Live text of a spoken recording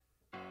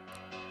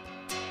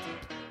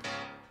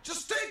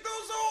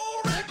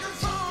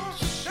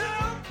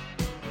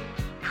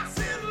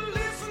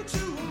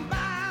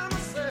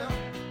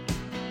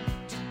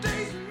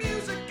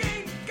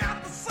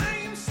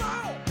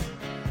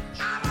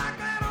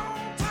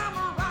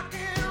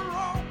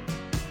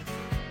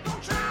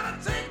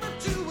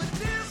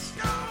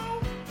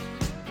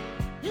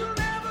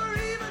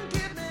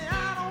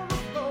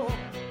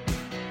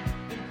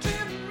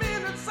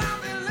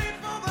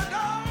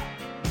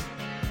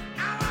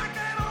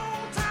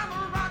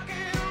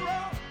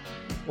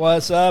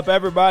What's up,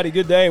 everybody?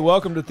 Good day.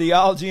 Welcome to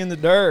Theology in the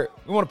Dirt.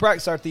 We want to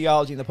practice our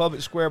theology in the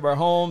public square of our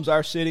homes,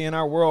 our city, and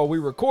our world. We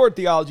record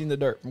Theology in the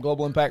Dirt from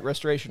Global Impact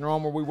Restoration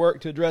Rome, where we work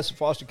to address the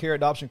foster care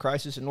adoption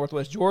crisis in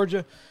Northwest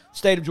Georgia,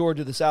 state of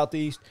Georgia, the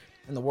Southeast,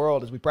 and the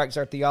world as we practice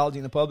our theology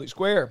in the public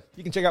square.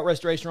 You can check out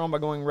Restoration Rome by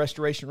going to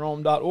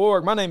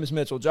restorationrome.org. My name is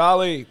Mitchell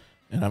Jolly.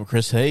 And I'm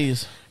Chris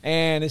Hayes.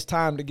 And it's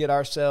time to get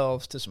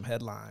ourselves to some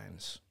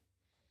headlines.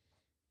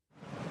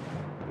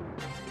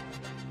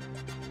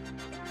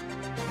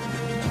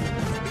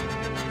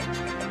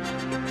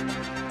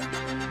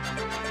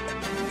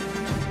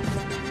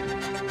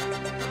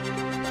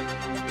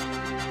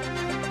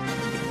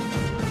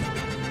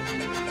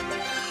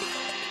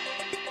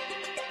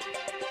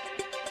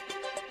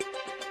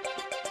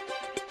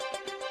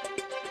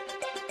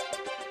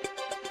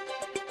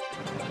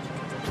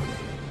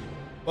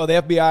 Well, the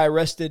FBI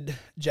arrested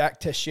Jack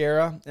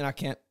Teixeira, and I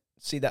can't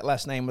see that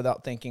last name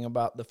without thinking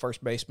about the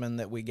first baseman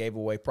that we gave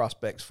away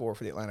prospects for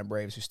the Atlanta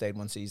Braves, who stayed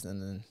one season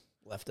and then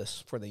left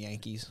us for the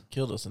Yankees.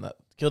 Killed it in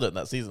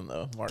that season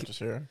though, Mark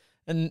Teixeira.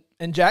 And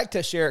Jack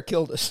Teixeira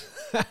killed us.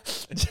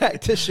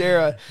 Jack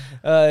Teixeira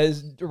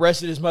is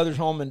arrested at his mother's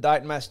home in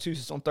Dighton,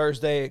 Massachusetts on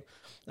Thursday.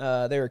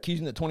 They were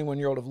accusing the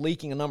 21-year-old of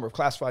leaking a number of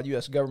classified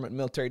U.S. government and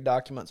military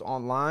documents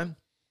online.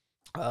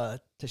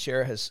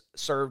 Teixeira has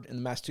served in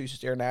the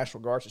Massachusetts Air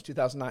National Guard since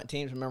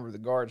 2019 as a member of the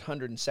Guard's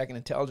 102nd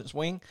Intelligence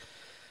Wing.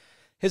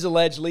 His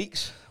alleged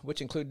leaks,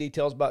 which include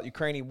details about the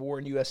Ukrainian war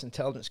and U.S.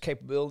 intelligence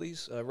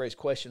capabilities, raised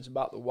questions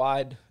about the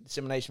wide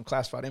dissemination of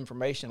classified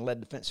information and led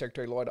Defense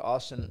Secretary Lloyd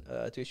Austin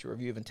to issue a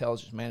review of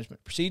intelligence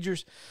management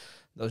procedures.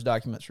 Those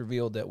documents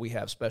revealed that we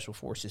have special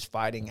forces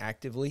fighting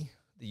actively,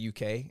 the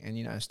UK and the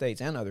United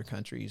States and other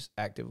countries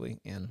actively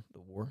in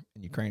the war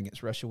in Ukraine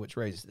against Russia, which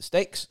raises the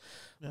stakes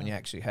when you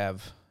actually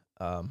have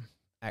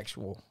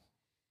actual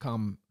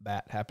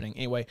combat happening.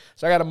 Anyway,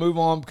 so I got to move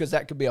on because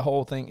that could be a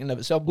whole thing in and of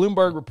itself.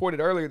 Bloomberg reported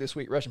earlier this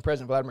week Russian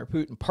President Vladimir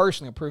Putin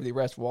personally approved the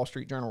arrest of Wall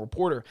Street Journal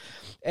reporter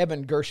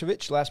Evan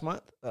Gershkovich last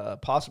month,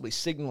 possibly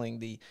signaling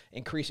the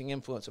increasing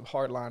influence of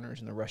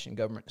hardliners in the Russian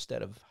government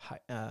instead of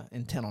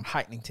intent on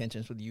heightening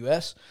tensions with the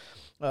U.S.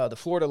 The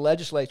Florida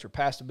legislature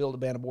passed a bill to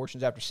ban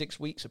abortions after 6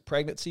 weeks of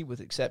pregnancy,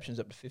 with exceptions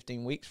up to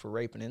 15 weeks for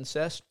rape and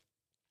incest.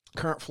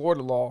 Current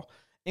Florida law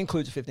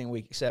includes a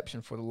 15-week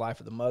exception for the life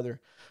of the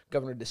mother.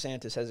 Governor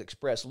DeSantis has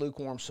expressed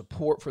lukewarm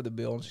support for the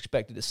bill and is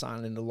expected to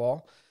sign it into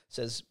law.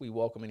 Says we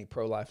welcome any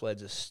pro-life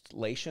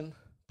legislation.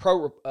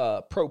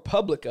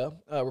 ProPublica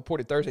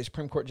reported Thursday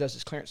Supreme Court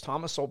Justice Clarence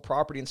Thomas sold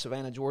property in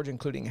Savannah, Georgia,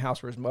 including a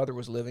house where his mother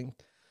was living,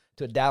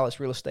 to a Dallas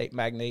real estate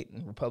magnate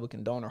and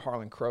Republican donor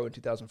Harlan Crow in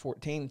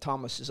 2014.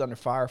 Thomas is under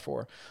fire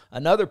for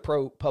another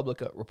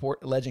ProPublica report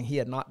alleging he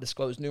had not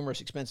disclosed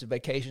numerous expensive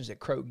vacations that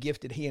Crow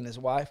gifted he and his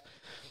wife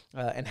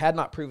and had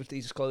not previously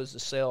disclosed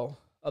the sale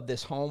of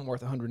this home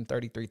worth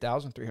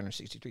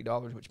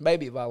 $133,363, which may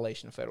be a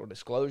violation of federal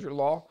disclosure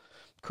law.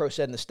 Crow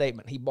said in the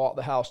statement he bought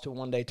the house to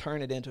one day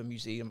turn it into a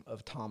museum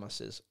of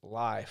Thomas's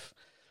life.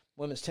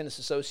 Women's Tennis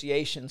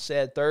Association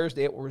said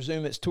Thursday it will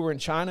resume its tour in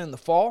China in the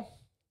fall,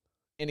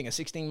 ending a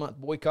 16-month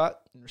boycott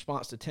in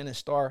response to tennis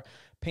star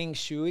Ping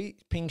Shui,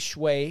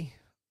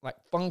 like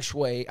Feng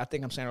Shui, I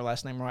think I'm saying her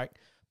last name right,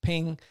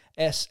 Ping,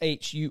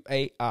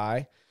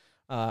 Shuai,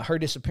 her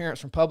disappearance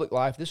from public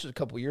life. This was a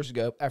couple years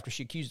ago after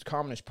she accused a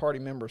Communist Party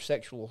member of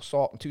sexual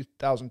assault in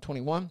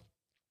 2021.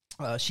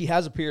 She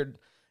has appeared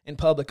in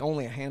public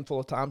only a handful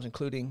of times,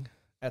 including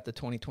at the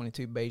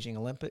 2022 Beijing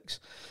Olympics.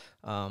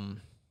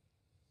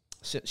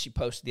 Since she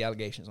posted the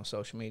allegations on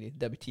social media,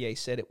 WTA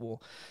said it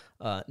will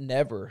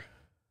never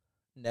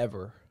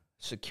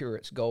secure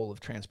its goal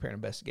of transparent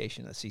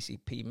investigation. A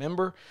CCP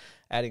member,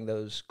 adding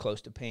those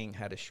close to Ping,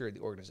 had assured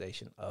the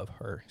organization of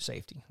her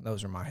safety.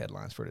 Those are my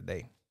headlines for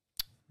today.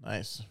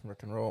 Nice.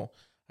 Rock and roll.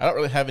 I don't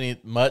really have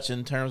much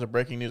in terms of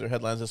breaking news or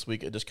headlines this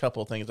week. Just a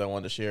couple of things I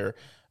wanted to share.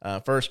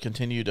 First,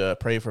 continue to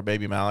pray for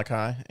baby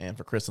Malachi and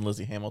for Chris and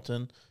Lizzie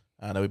Hamilton.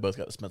 I know we both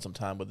got to spend some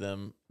time with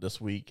them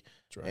this week.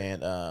 That's right.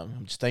 And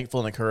I'm just thankful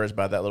and encouraged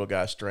by that little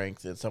guy's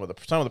strength and some of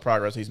the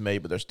progress he's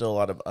made, but there's still a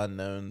lot of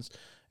unknowns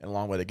and a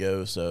long way to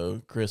go.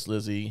 So, Chris,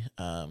 Lizzie,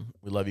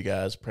 we love you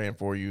guys, praying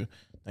for you.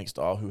 Thanks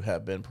to all who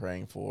have been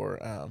praying for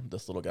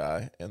this little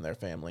guy and their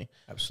family.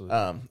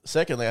 Absolutely.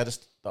 Secondly, I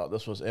just thought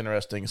this was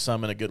interesting,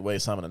 some in a good way,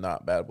 some in a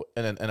not bad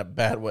in a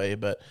bad way.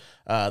 But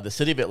the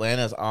city of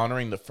Atlanta is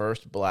honoring the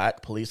first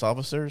black police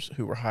officers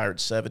who were hired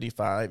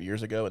 75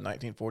 years ago in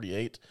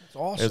 1948. That's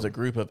awesome. There's a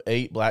group of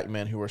 8 black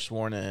men who were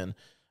sworn in,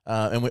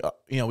 and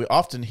we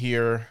often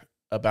hear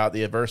about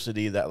the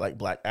adversity that like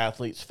black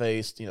athletes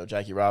faced.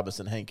 Jackie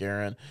Robinson, Hank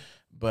Aaron,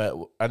 but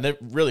I never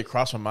really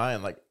crossed my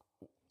mind like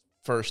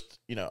first,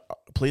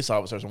 police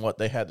officers and what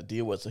they had to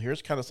deal with. So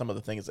here's kind of some of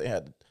the things they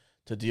had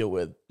to deal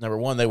with. Number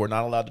one, they were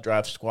not allowed to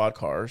drive squad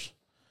cars.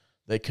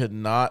 They could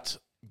not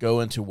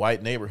go into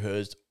white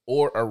neighborhoods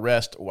or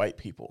arrest white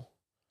people.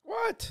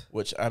 What?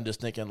 Which I'm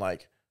just thinking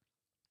like,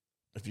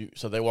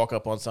 so they walk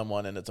up on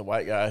someone and it's a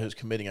white guy who's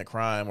committing a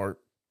crime or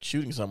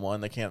shooting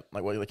someone. They can't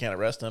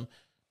arrest him.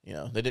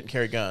 They didn't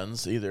carry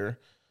guns either.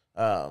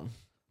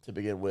 to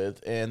begin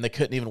with, and they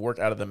couldn't even work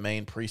out of the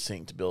main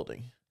precinct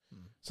building.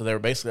 So they were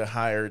basically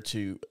hired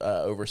to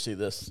oversee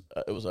this.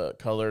 It was a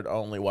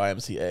colored-only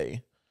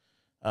YMCA,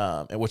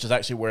 and which is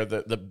actually where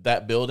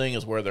that building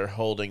is where they're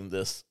holding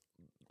this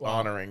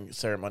honoring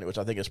ceremony, which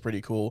I think is pretty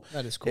cool.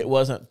 That is cool. It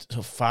wasn't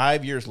until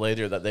 5 years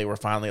later that they were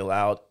finally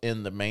allowed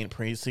in the main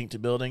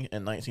precinct building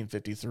in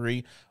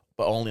 1953,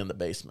 but only in the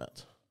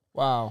basement.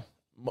 Wow.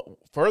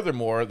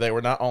 Furthermore, they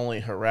were not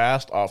only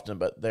harassed often,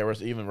 but there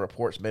was even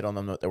reports made on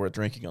them that they were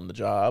drinking on the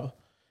job.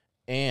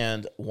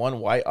 And one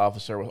white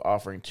officer was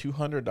offering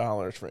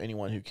 $200 for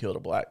anyone who killed a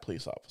black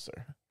police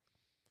officer.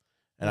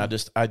 And I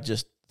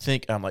just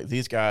think, I'm like,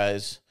 these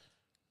guys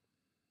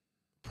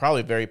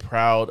probably very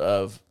proud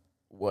of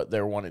what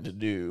they're wanting to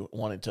do,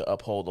 wanting to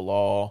uphold the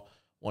law,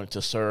 wanting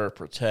to serve,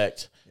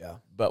 protect. Yeah.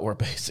 But we're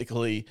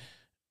basically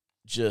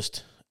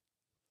just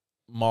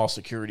mall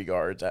security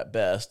guards at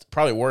best,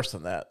 probably worse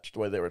than that, the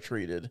way they were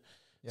treated.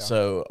 Yeah.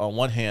 So on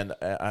one hand,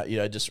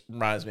 it just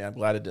reminds me, I'm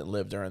glad I didn't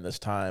live during this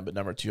time. But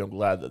number two, I'm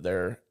glad that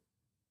they're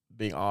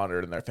being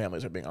honored and their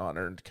families are being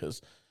honored,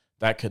 because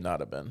that could not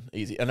have been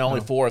easy. And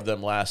only 4 of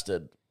them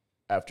lasted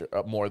after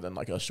more than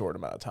like a short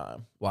amount of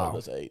time. Wow. Of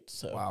those 8.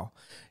 So. Wow.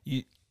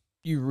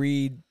 You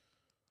read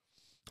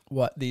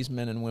what these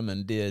men and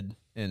women did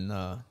in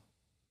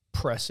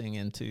pressing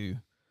into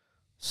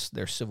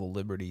their civil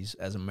liberties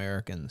as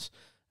Americans,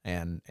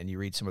 and you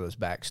read some of those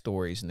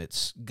backstories, and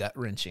it's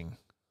gut-wrenching.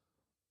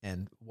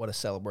 And what a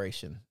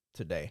celebration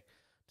today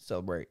to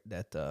celebrate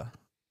that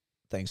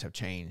things have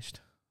changed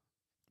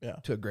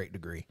to a great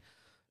degree.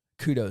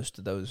 Kudos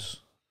to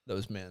those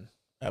men.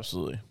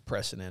 Absolutely.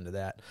 Pressing into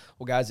that.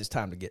 Well, guys, it's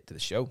time to get to the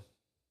show.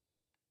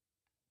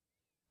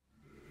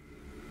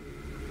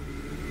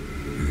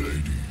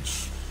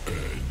 Ladies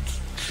and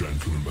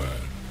gentlemen,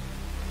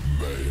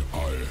 may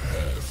I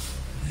have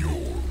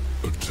your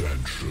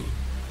attention,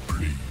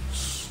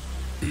 please?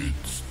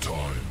 It's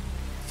time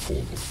for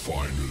the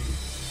final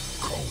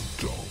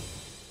countdown.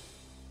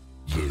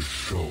 The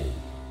show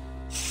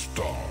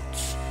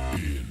starts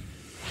in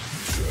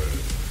 10,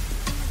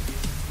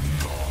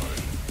 9,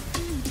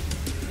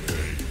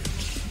 8,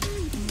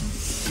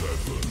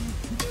 7,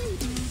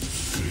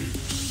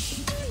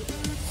 6,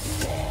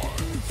 5,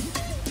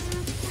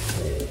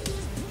 4,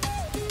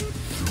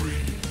 3,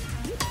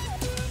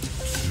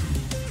 2,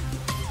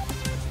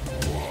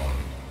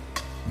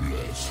 1.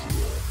 Let's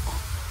rock.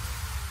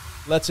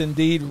 Let's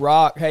indeed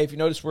rock. Hey, if you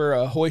notice,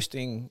 we're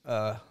hoisting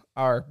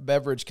our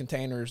beverage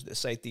containers that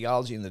say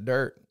Theology in the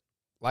Dirt.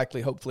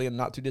 Likely, hopefully, in the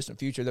not too distant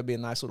future, there'll be a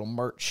nice little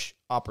merch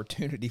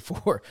opportunity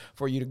for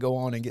you to go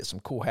on and get some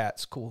cool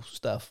hats, cool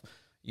stuff.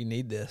 You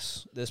need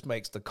this. This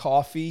makes the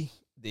coffee,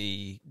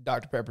 the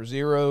Dr. Pepper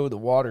Zero, the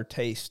water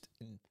taste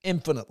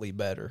infinitely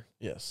better.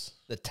 Yes.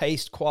 The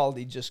taste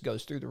quality just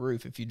goes through the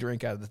roof if you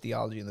drink out of the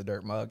Theology in the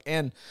Dirt mug.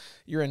 And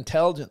your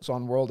intelligence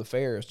on world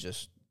affairs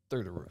just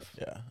through the roof.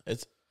 Yeah.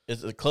 It's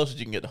the closest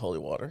you can get to holy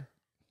water.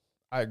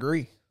 I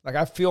agree. Like,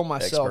 I feel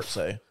myself. Experts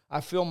say. I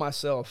feel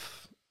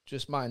myself,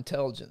 just my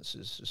intelligence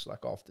is just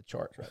like off the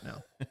charts right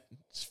now.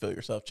 Just feel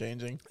yourself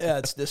changing. Yeah,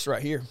 it's this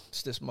right here.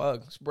 It's this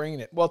mug. It's bringing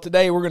it. Well,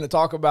 today we're going to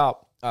talk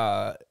about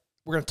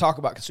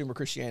consumer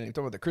Christianity. We're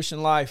talking about the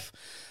Christian life,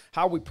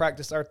 how we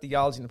practice our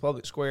theology in the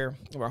public square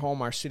of our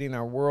home, our city, and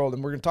our world.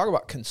 And we're going to talk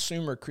about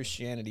consumer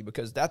Christianity,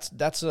 because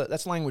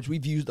that's language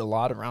we've used a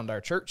lot around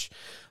our church,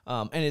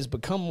 and has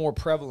become more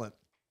prevalent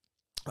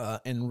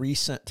in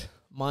recent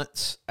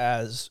months,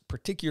 as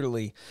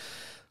particularly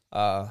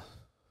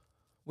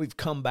we've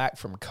come back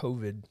from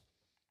COVID,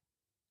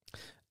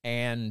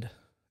 and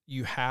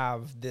you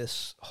have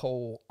this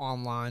whole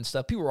online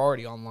stuff. People are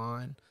already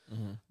online,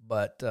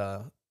 but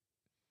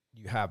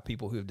you have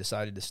people who have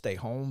decided to stay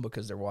home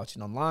because they're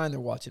watching online. They're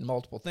watching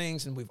multiple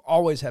things, and we've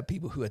always had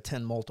people who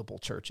attend multiple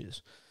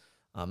churches.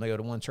 They go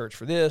to one church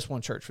for this,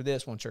 one church for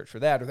this, one church for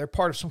that, or they're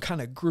part of some kind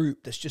of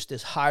group that's just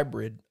this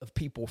hybrid of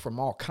people from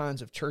all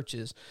kinds of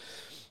churches.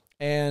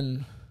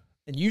 And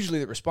usually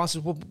the response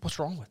is, well, what's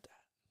wrong with that?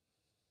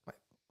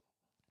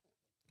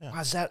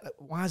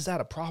 Why is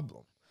that a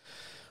problem?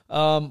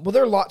 Well,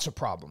 there are lots of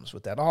problems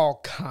with that,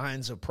 all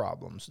kinds of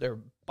problems. There are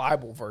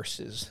Bible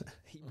verses.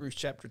 Hebrews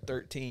chapter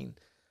 13,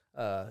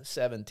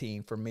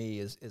 17 for me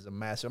is a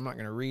massive. I'm not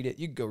going to read it.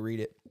 You can go read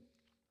it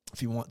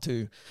if you want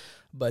to.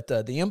 But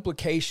the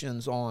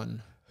implications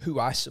on who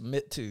I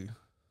submit to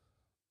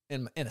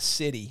in a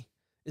city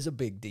is a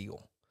big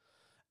deal.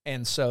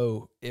 And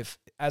so if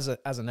as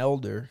an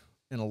elder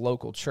in a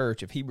local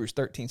church, if Hebrews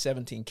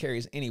 13:17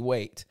 carries any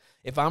weight,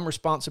 if I'm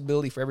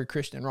responsibility for every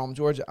Christian in Rome,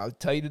 Georgia, I'll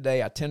tell you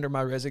today, I tender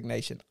my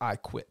resignation. I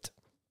quit.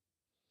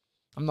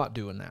 I'm not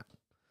doing that.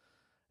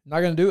 I'm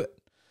not going to do it.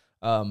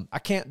 I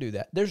can't do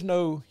that. There's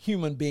no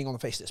human being on the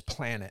face of this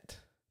planet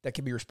that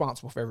can be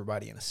responsible for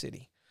everybody in a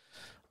city.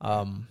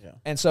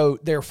 And so,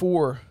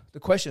 therefore, the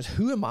question is,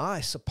 who am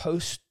I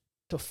supposed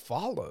to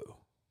follow?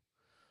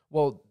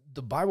 Well,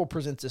 the Bible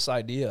presents this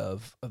idea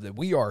of that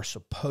we are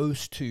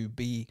supposed to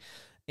be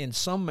in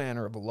some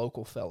manner of a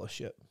local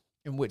fellowship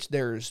in which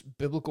there's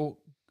biblical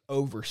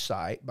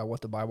oversight by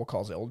what the Bible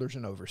calls elders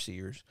and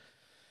overseers,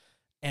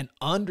 and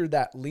under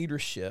that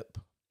leadership,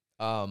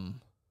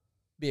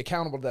 be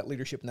accountable to that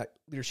leadership and that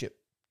leadership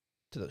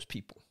to those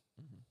people.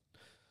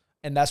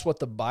 And that's what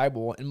the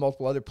Bible and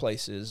multiple other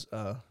places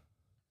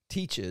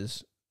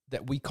teaches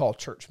that we call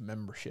church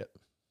membership.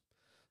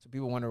 So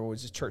people wonder, well,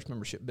 is this church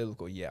membership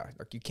biblical? Yeah.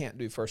 Like you can't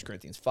do 1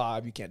 Corinthians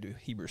 5, you can't do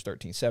Hebrews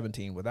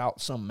 13:17 without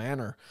some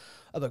manner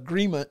of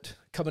agreement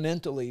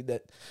covenantally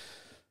that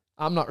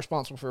I'm not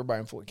responsible for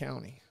everybody in Floyd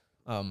County.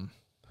 Like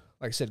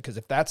I said, because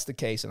if that's the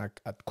case, and I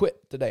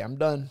quit today, I'm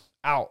done,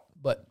 out.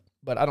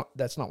 But I don't.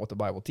 That's not what the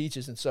Bible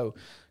teaches. And so,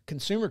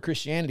 consumer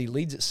Christianity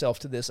leads itself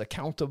to this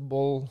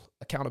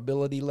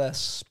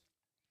accountability-less,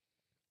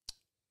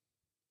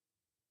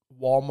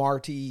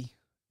 Walmart-y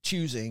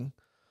choosing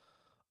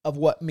of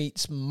what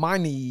meets my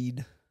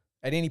need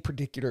at any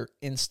particular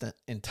instant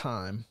in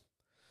time,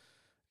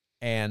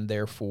 and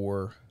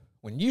therefore,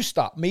 when you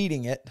stop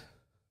meeting it,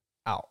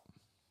 out.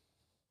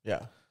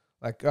 Yeah.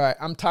 Like, all right,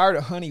 I'm tired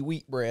of honey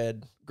wheat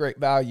bread, great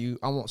value.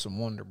 I want some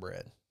Wonder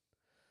Bread.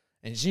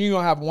 And so you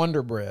don't have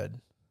Wonder Bread.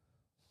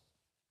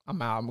 I'm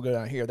out. I'm going to go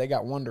down here. They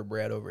got Wonder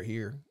Bread over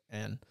here,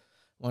 and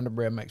Wonder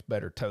Bread makes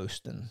better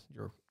toast than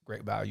your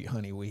great value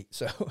honey wheat.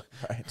 So,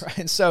 right.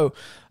 And so,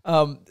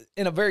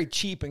 in a very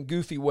cheap and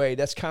goofy way,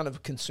 that's kind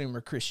of consumer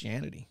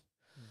Christianity.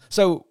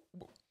 So,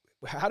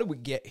 how do we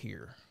get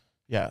here?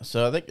 Yeah,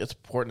 so I think it's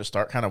important to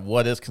start kind of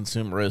what is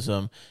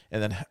consumerism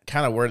and then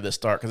kind of where did this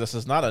start? Because this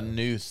is not a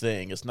new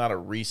thing. It's not a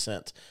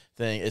recent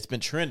thing. It's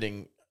been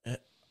trending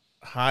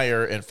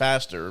higher and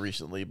faster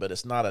recently, but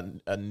it's not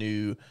a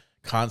new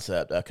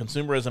concept.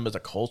 Consumerism is a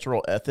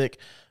cultural ethic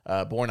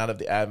born out of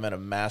the advent of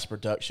mass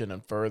production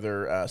and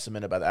further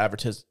cemented by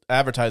the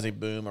advertising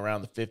boom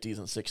around the 50s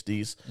and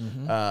 60s.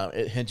 Mm-hmm.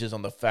 It hinges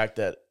on the fact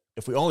that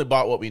if we only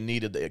bought what we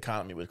needed, the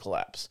economy would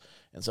collapse.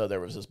 And so there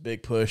was this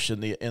big push in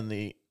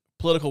the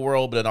political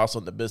world, but then also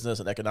in the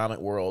business and economic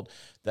world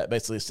that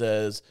basically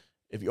says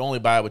if you only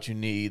buy what you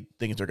need,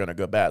 things are going to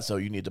go bad. So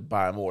you need to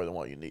buy more than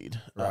what you need.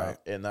 Right.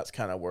 And that's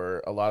kind of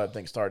where a lot of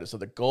things started. So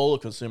the goal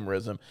of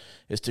consumerism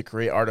is to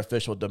create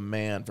artificial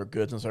demand for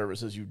goods and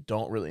services you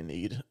don't really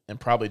need and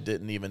probably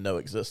didn't even know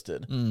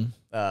existed.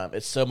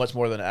 It's so much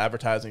more than an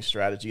advertising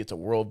strategy. It's a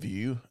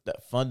worldview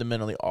that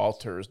fundamentally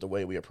alters the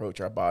way we approach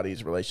our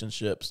bodies,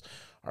 relationships,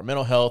 our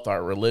mental health,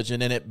 our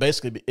religion, and it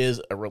basically is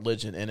a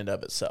religion in and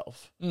of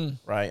itself,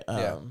 right?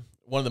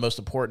 One of the most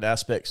important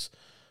aspects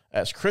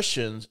as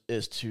Christians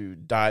is to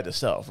die to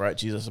self, right?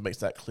 Jesus makes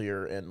that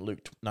clear in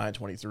Luke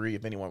 9:23.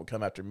 If anyone would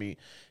come after me,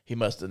 he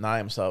must deny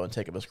himself and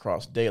take up his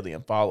cross daily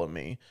and follow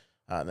me.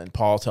 And then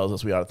Paul tells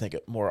us we ought to think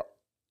more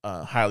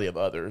highly of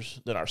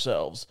others than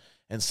ourselves.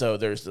 And so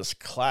there's this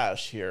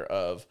clash here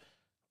of,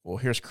 well,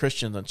 here's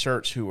Christians in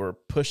church who are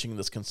pushing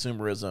this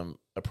consumerism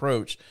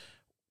approach.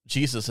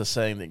 Jesus is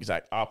saying the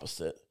exact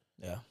opposite.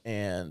 Yeah.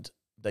 And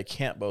they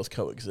can't both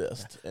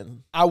coexist.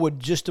 And I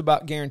would just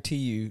about guarantee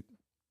you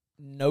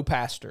no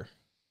pastor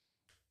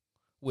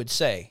would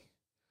say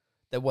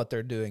that what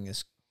they're doing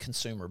is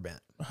consumer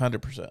bent.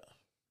 100%.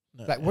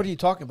 No, like, what are you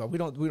talking about? We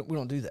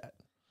don't do that.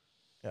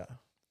 Yeah.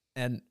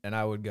 And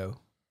I would go,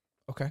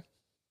 okay.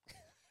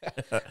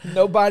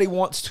 Nobody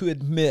wants to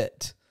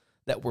admit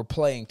that we're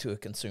playing to a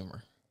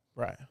consumer.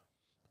 Right.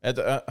 At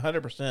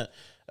 100%.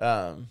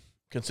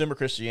 Consumer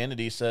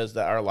Christianity says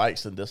that our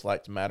likes and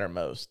dislikes matter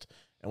most.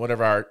 And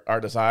whatever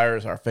our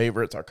desires, our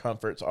favorites, our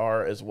comforts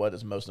are is what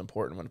is most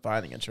important when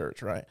finding a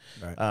church, right?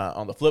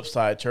 On the flip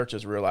side,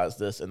 churches realize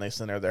this, and they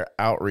center their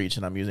outreach,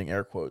 and I'm using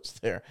air quotes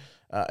there,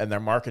 and their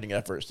marketing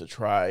efforts to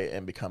try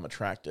and become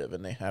attractive,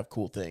 and they have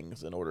cool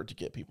things in order to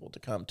get people to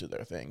come to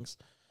their things.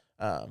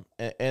 And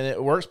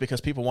it works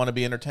because people want to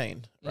be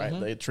entertained, right?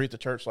 Mm-hmm. They treat the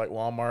church like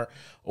Walmart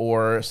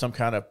or some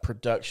kind of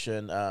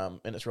production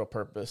in its real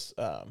purpose.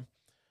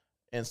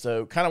 And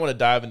so kind of want to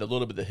dive into a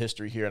little bit of the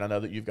history here, and I know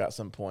that you've got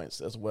some points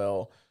as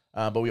well.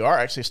 But we are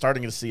actually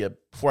starting to see,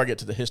 before I get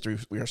to the history,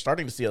 we are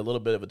starting to see a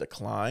little bit of a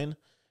decline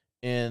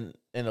in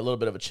a little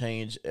bit of a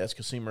change as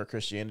consumer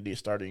Christianity is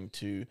starting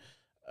to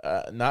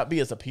not be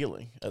as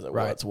appealing as it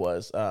once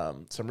was.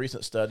 Some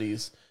recent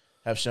studies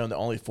have shown that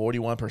only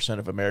 41%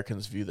 of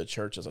Americans view the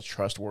church as a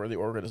trustworthy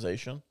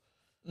organization,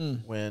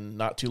 when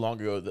not too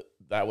long ago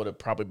that would have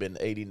probably been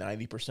 80,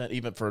 90%,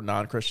 even for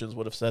non-Christians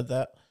would have said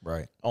that.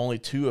 Right. Only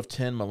 2 of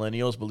 10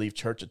 millennials believe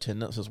church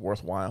attendance is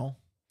worthwhile,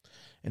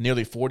 and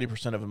nearly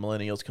 40% of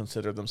millennials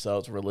consider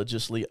themselves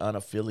religiously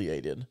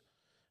unaffiliated,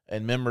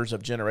 and members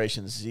of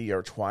Generation Z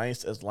are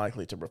twice as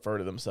likely to refer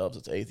to themselves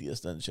as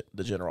atheists than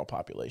the general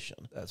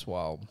population. That's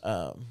wild.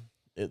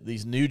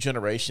 These new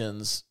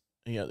generations,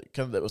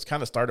 that was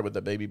kind of started with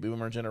the baby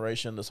boomer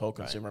generation, this whole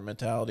consumer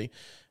mentality,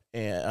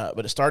 and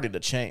but it started to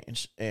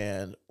change.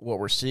 And what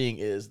we're seeing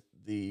is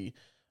the,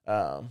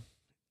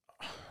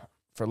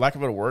 for lack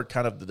of a word,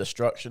 kind of the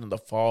destruction and the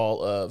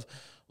fall of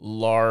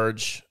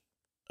large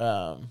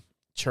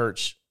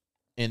church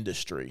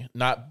industry.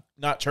 Not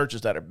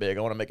churches that are big.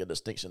 I want to make a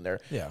distinction there.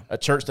 Yeah. A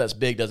church that's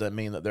big doesn't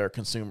mean that they're a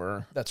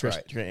consumer. That's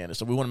right.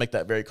 So we want to make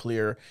that very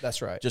clear.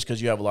 That's right. Just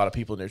because you have a lot of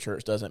people in your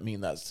church doesn't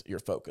mean that's your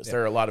focus. Yeah.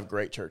 There are a lot of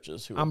great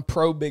churches who. I'm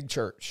pro big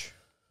church.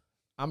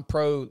 I'm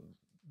pro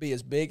be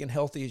as big and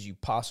healthy as you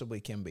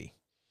possibly can be.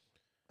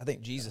 I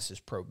think Jesus is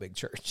pro big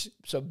church.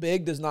 So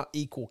big does not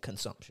equal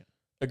consumption.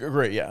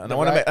 Agree, yeah. And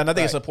I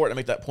think it's important to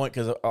make that point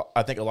because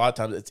I think a lot of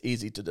times it's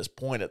easy to just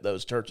point at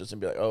those churches and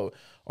be like, oh,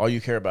 all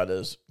you care about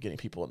is getting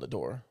people in the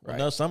door. Right.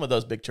 No, some of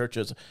those big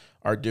churches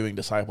are doing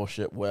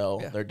discipleship well.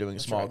 Yeah, they're doing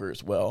small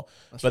groups well.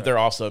 But there are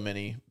also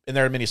many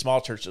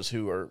small churches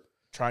who are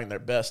trying their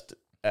best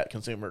at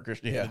consumer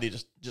Christianity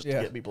just to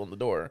get people in the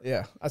door.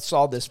 Yeah. I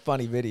saw this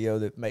funny video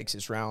that makes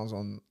its rounds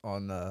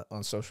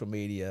on social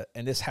media,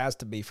 and this has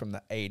to be from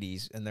the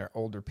 80s, and they're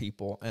older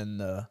people, and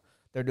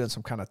they're doing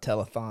some kind of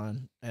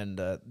telethon,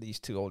 and these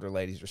two older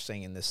ladies are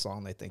singing this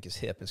song they think is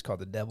hip. It's called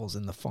 "The Devil's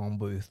in the Phone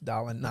Booth,"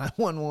 dialing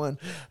 911.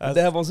 The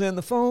devil's in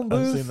the phone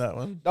booth. I've seen that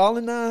one.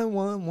 Dialing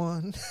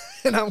 911.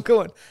 And I'm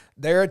going,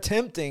 they're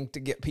attempting to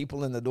get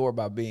people in the door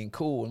by being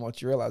cool, and what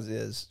you realize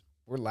is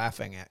we're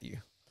laughing at you.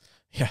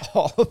 Yeah.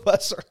 All of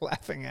us are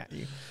laughing at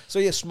you. So,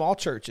 yeah, small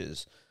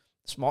churches.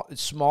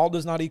 Small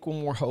does not equal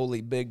more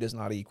holy. Big does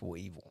not equal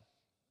evil.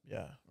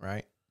 Yeah.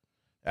 Right?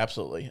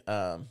 Absolutely.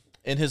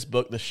 In his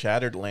book, The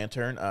Shattered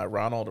Lantern,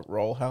 Ronald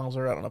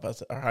Rolheiser, I don't know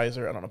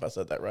if I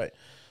said that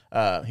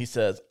right. He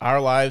says, our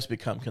lives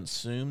become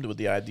consumed with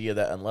the idea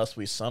that unless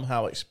we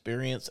somehow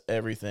experience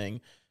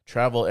everything,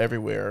 travel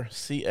everywhere,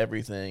 see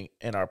everything,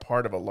 and are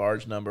part of a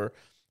large number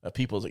of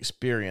people's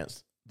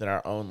experience, then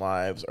our own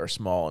lives are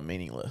small and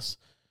meaningless,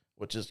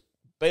 which is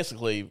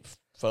basically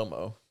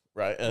FOMO,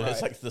 right? And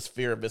it's like this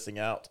fear of missing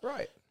out.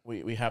 Right.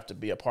 We have to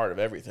be a part of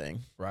everything.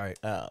 Right.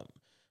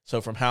 So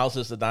from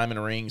houses to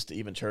diamond rings to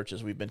even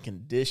churches, we've been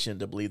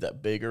conditioned to believe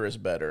that bigger is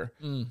better.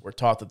 We're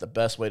taught that the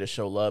best way to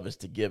show love is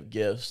to give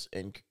gifts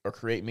or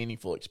create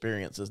meaningful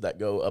experiences that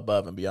go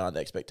above and beyond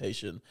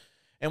expectation.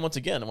 And once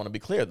again, I want to be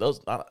clear,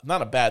 those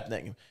not a bad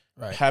thing.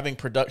 Right. Having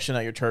production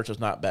at your church is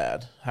not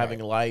bad. Having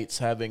lights,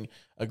 having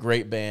a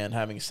great band,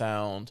 having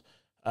sound,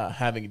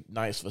 having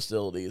nice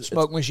facilities.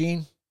 Smoke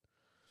machine?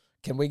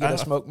 Can we get a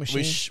smoke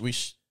machine?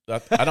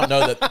 I don't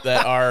know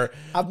that our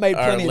I've made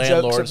plenty of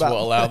jokes about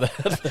will allow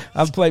that.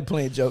 I've played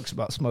plenty of jokes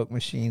about smoke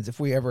machines. If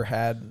we ever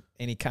had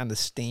any kind of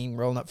steam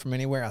rolling up from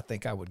anywhere, I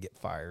think I would get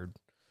fired.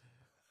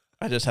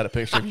 I just had a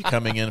picture of you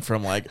coming in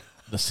from like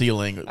the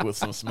ceiling with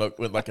some smoke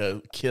with like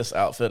a Kiss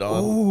outfit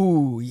on.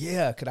 Ooh,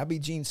 yeah. Could I be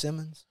Gene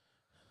Simmons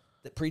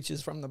that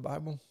preaches from the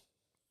Bible?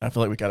 I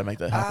feel like we got to make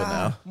that happen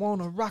now. I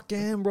wanna rock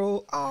and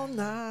roll all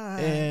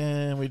night.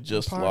 And we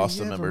just lost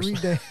some members.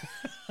 Day.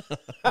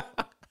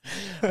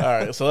 All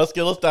right, so let's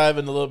dive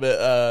in a little bit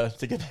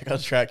to get back on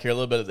track here. A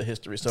little bit of the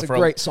history. So it's a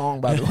great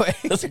song, by the way.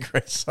 It's a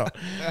great song,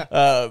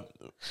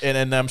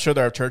 and I'm sure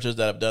there are churches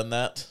that have done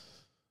that.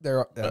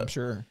 I'm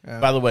sure. Yeah.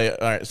 By the way, all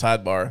right,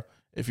 sidebar: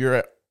 if you're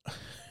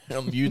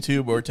on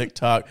YouTube or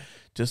TikTok,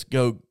 just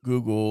go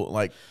Google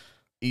like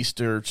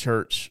Easter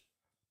church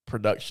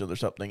productions or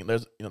something.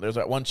 There's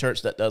that one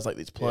church that does like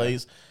these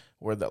plays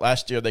where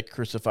last year they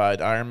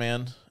crucified Iron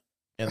Man,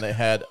 and they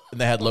had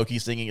Loki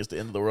singing "It's the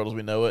End of the World as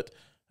We Know It."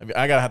 I mean,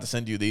 I gotta have to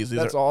send you these.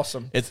 That's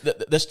awesome. It's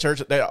this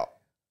church.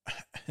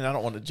 And I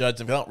don't want to judge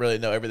them. I don't really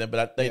know everything,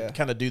 but they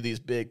kind of do these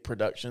big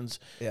productions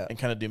and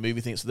kind of do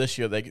movie things. So this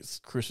year they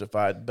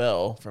crucified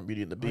Belle from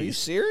Beauty and the Beast. Are you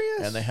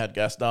serious? And they had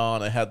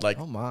Gaston. They had like,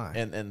 oh my,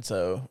 and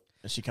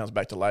she comes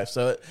back to life.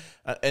 So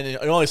and you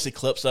only see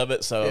clips of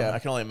it, so I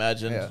can only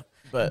imagine. Yeah.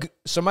 But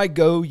somebody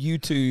go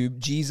YouTube.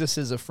 Jesus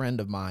is a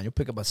friend of mine. You'll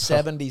pick up a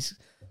 70s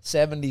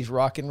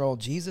rock and roll.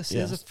 Jesus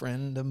is a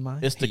friend of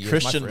mine. It's the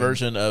Christian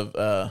version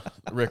of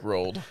Rick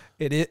Rolled.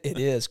 It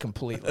is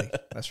completely.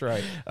 That's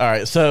right. All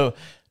right. So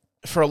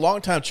for a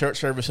long time, church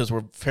services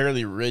were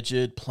fairly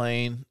rigid,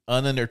 plain,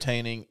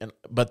 unentertaining,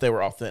 but they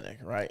were authentic,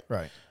 right?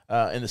 Right.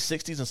 In the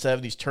 60s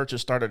and 70s,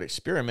 churches started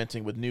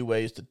experimenting with new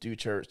ways to do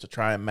church to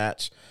try and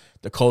match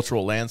the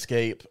cultural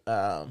landscape.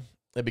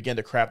 They began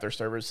to craft their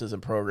services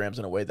and programs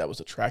in a way that was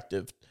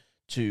attractive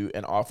to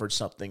and offered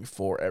something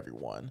for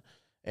everyone.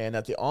 And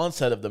at the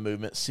onset of the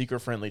movement,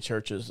 seeker-friendly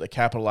churches, they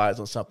capitalized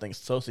on something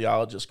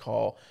sociologists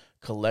call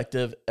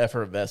collective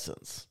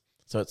effervescence.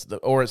 So it's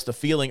the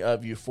feeling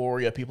of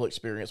euphoria people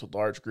experience with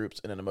large groups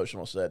in an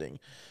emotional setting.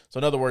 So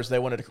in other words, they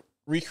wanted to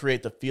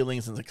recreate the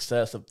feelings and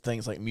success of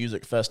things like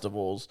music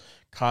festivals,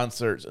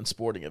 concerts, and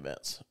sporting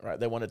events. Right?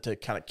 They wanted to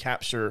kind of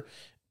capture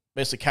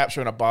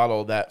in a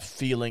bottle that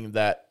feeling,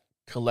 that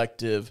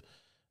collective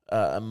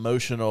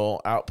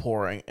emotional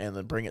outpouring, and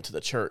then bring it to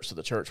the church, so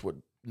the church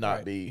would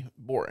not be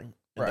boring.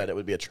 And that it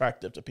would be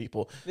attractive to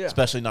people,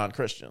 especially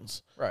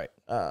non-Christians. Right.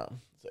 So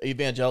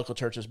evangelical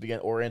churches began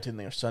orienting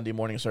their Sunday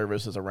morning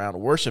services around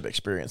worship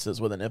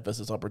experiences with an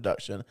emphasis on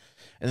production.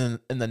 And then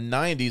in the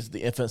 90s,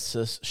 the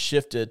emphasis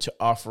shifted to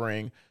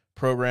offering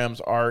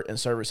programs, art, and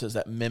services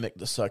that mimicked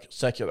the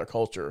secular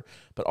culture,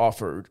 but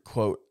offered,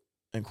 quote,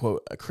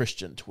 unquote, a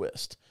Christian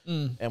twist.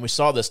 And we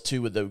saw this,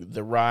 too, with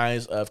the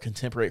rise of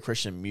contemporary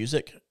Christian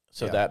music.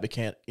 So that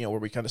became, where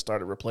we kind of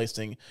started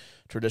replacing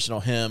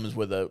traditional hymns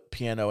with a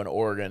piano and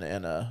organ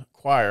and a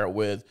choir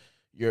with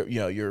your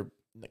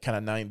kind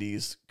of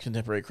 90s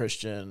contemporary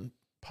Christian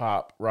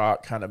pop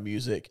rock kind of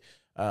music.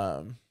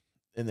 And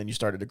then you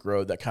started to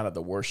grow that kind of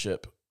the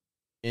worship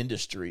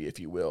industry, if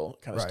you will,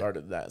 kind of Right.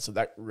 started that. So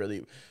that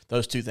really,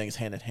 those two things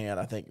hand in hand,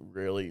 I think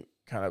really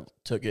kind of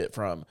took it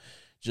from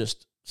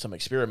just some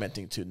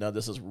experimenting to, no,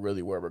 this is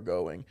really where we're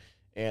going.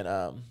 And,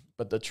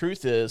 but the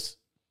truth is,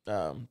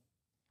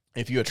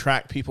 if you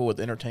attract people with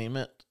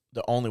entertainment,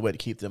 the only way to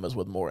keep them is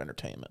with more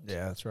entertainment.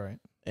 Yeah, that's right.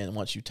 And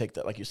once you take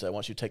that, like you said,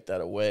 once you take that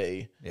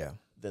away, Yeah.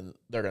 then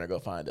they're going to go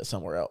find it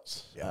somewhere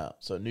else. Yeah.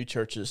 So new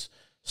churches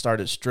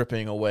started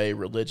stripping away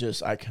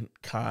religious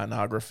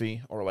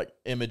iconography or like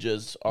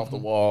images off the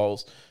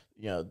walls,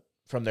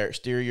 from their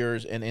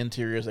exteriors and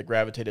interiors. They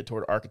gravitated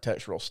toward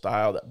architectural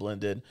style that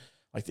blended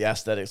like the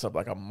aesthetics of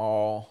like a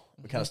mall.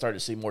 We kind of started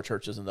to see more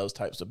churches in those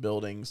types of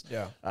buildings.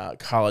 Yeah.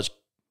 College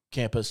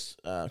campus,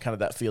 kind of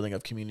that feeling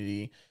of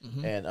community,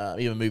 and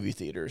even movie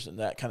theaters and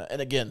that kind of.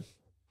 And again,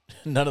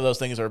 none of those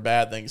things are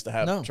bad things to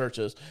have No,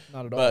 churches,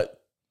 not at all.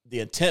 but the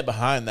intent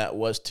behind that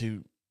was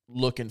to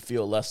look and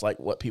feel less like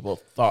what people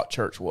thought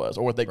church was,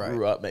 or what they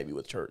grew up maybe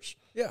with church.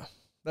 Yeah,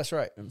 that's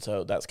right. And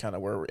so that's kind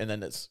of where, and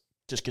then it's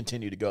just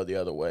continued to go the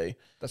other way.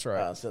 That's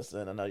right. Since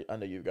then, I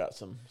know you've got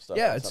some stuff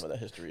Yeah, on some of that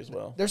history as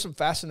well. There's some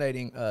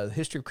fascinating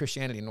history of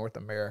Christianity in North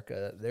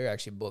America. There are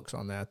actually books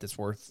on that's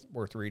worth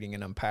reading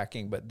and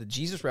unpacking. But the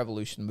Jesus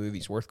Revolution movie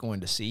is worth going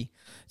to see.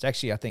 It's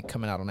actually, I think,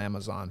 coming out on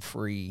Amazon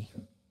free.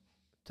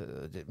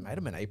 It might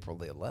have been April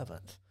the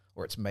 11th,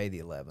 or it's May the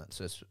 11th.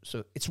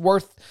 So it's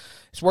worth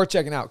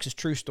checking out because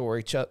true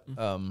story. Chuck.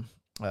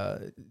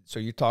 So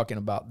you're talking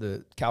about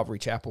the Calvary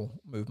Chapel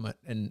movement,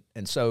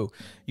 and so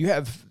you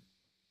have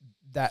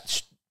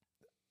that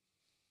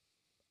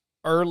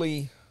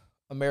early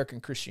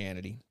American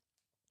Christianity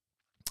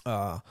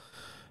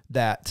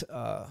that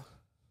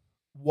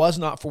was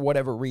not, for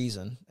whatever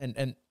reason,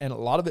 and a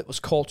lot of it was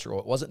cultural.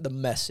 It wasn't the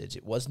message.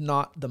 It was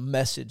not the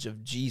message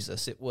of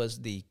Jesus. It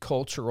was the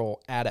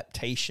cultural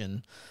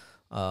adaptation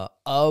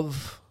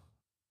of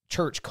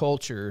church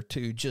culture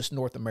to just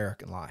North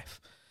American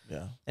life.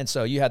 Yeah. And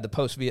so you had the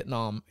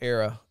post-Vietnam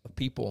era of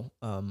people,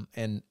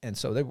 and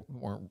so they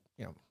weren't,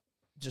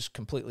 just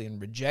completely in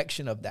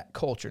rejection of that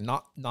culture,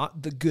 not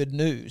the good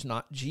news,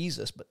 not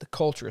Jesus, but the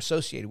culture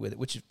associated with it,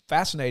 which is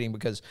fascinating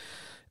because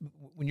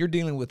when you're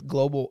dealing with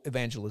global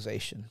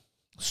evangelization,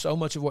 so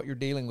much of what you're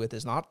dealing with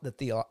is not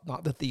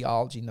the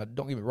theology. Now,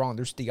 don't get me wrong,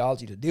 there's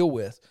theology to deal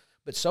with,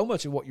 but so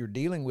much of what you're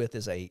dealing with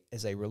is a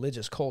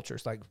religious culture.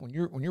 It's like when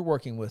you're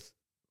working with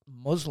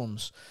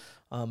Muslims,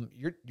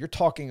 you're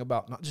talking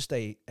about not just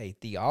a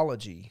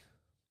theology,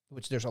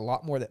 which there's a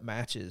lot more that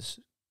matches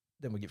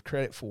than we give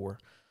credit for.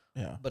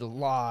 Yeah. But a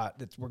lot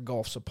that we're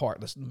gulfs apart.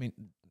 Let me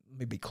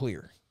be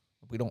clear.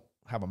 We don't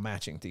have a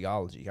matching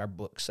theology. Our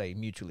books say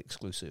mutually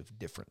exclusive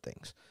different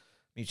things,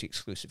 mutually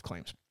exclusive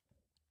claims.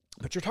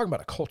 But you're talking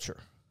about a culture.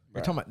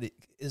 You're talking about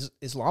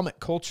Islamic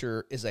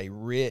culture is a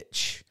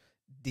rich,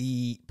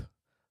 deep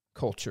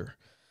culture.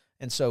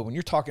 And so when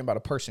you're talking about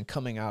a person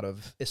coming out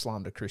of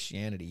Islam to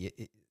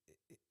Christianity,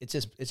 it's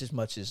as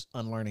much as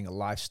unlearning a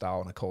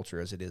lifestyle and a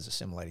culture as it is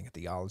assimilating a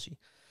theology.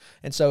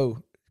 And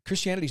so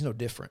Christianity is no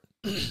different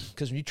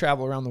because when you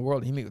travel around the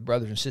world and you meet with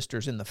brothers and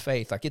sisters in the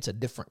faith, like it's a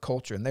different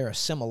culture, and their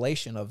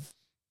assimilation of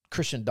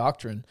Christian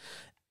doctrine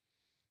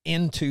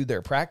into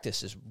their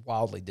practice is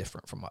wildly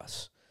different from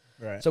us.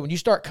 Right. So when you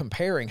start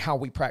comparing how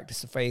we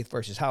practice the faith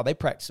versus how they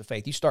practice the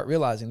faith, you start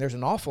realizing there's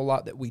an awful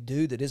lot that we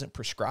do that isn't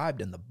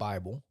prescribed in the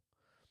Bible.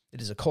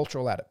 It is a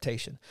cultural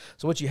adaptation.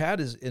 So what you had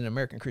is in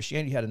American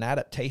Christianity, you had an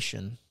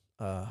adaptation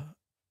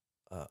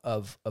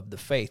of the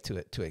faith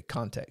to a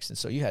context. And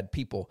so you had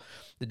people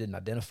that didn't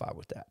identify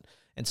with that.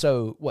 And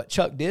so what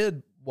Chuck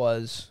did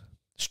was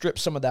strip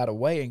some of that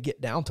away and get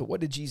down to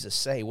what did Jesus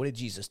say? What did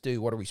Jesus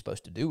do? What are we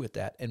supposed to do with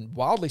that? And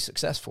wildly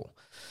successful.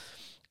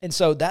 And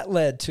so that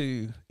led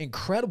to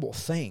incredible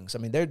things. I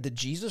mean, the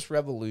Jesus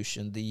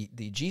Revolution, the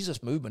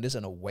Jesus movement is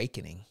an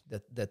awakening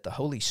that the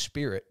Holy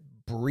Spirit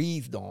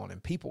breathed on,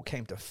 and people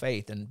came to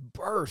faith and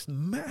birthed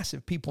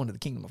massive people into the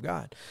kingdom of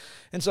God.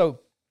 And so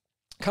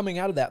coming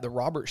out of that, the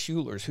Robert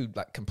Schulers, who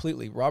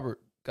Robert,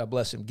 God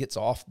bless him, gets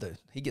off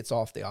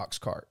the ox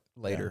cart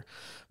later. Yeah.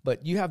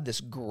 But you have this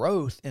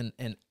growth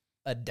and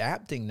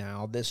adapting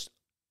now this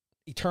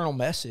eternal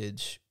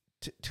message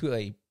to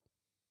a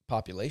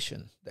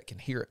population that can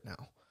hear it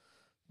now.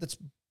 That's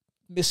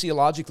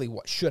missiologically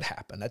what should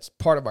happen. That's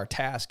part of our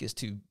task, is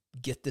to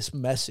get this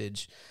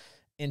message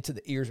into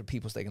the ears of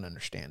people so they can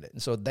understand it.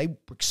 And so they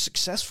were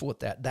successful with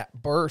that. That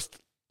birthed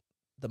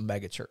the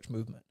megachurch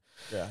movement.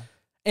 Yeah.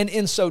 And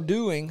in so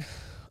doing,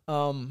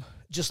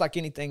 just like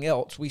anything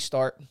else,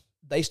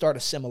 they start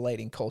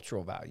assimilating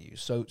cultural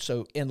values.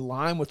 So in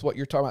line with what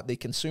you're talking about, the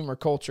consumer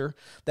culture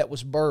that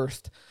was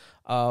birthed,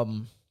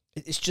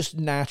 it's just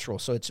natural.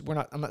 So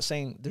I'm not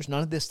saying there's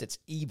none of this that's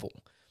evil.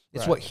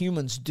 It's what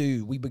humans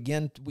do. We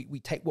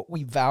take what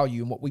we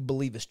value and what we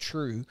believe is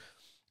true,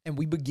 and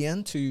we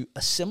begin to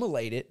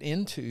assimilate it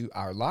into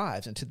our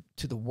lives and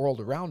to the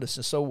world around us.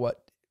 And so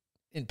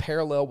in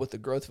parallel with the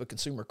growth of a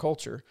consumer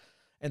culture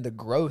and the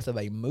growth of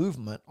a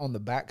movement on the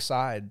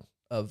backside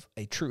of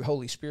a true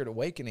Holy Spirit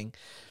awakening,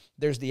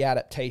 there's the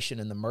adaptation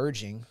and the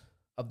merging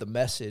of the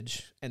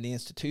message and the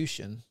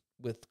institution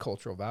with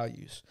cultural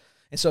values.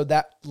 And so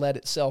that led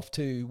itself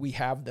to, we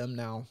have them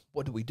now,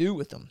 what do we do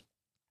with them?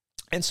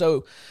 And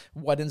so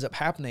what ends up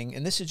happening,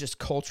 and this is just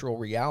cultural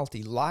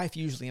reality, life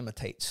usually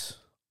imitates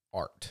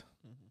art.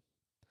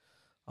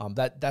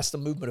 That's the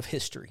movement of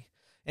history.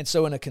 And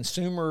so in a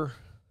consumer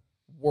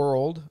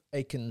world,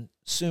 a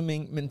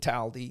consuming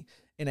mentality,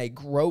 in a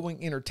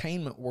growing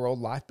entertainment world,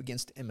 life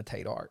begins to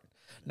imitate art.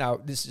 Now,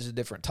 this is a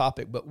different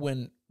topic, but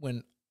when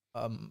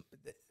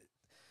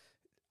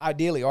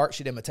ideally art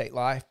should imitate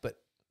life, but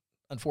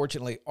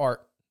unfortunately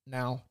art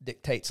now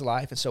dictates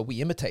life, and so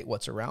we imitate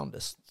what's around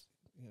us.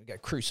 You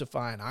got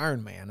Crucify and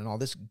Iron Man and all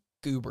this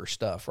goober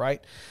stuff,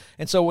 right?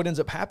 And so what ends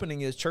up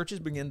happening is churches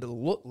begin to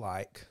look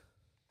like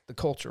the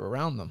culture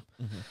around them.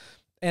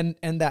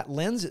 And that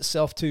lends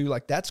itself to,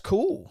 like, that's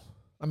cool.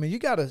 I mean, you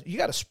got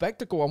a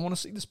spectacle. I want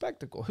to see the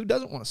spectacle. Who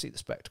doesn't want to see the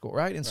spectacle,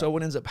 right? And so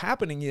what ends up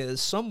happening is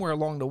somewhere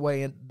along the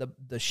way, and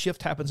the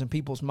shift happens in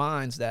people's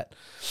minds that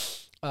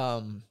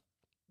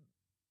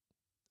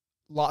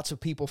lots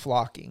of people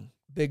flocking,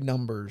 big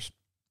numbers,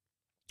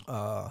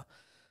 a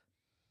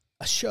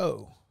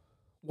show,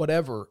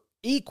 whatever,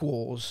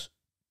 equals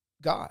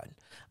God.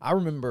 I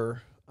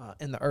remember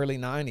in the early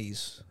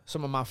 90s,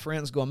 some of my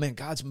friends going, man,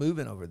 God's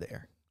moving over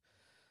there.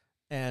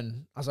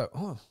 And I was like,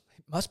 oh,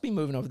 it must be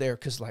moving over there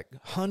because, like,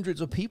 hundreds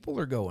of people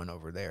are going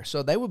over there.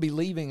 So they would be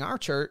leaving our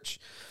church,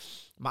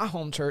 my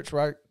home church,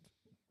 right,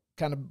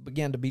 kind of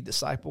began to be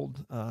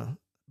discipled,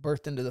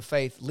 birthed into the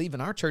faith,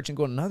 leaving our church and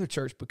going to another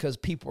church because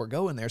people were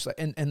going there. So,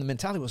 and the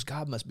mentality was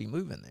God must be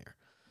moving there.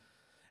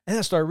 And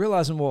I started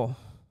realizing, well,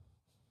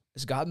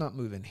 is God not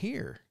moving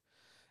here?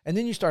 And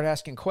then you start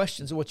asking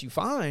questions, and what you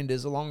find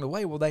is along the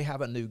way, well, they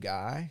have a new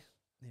guy,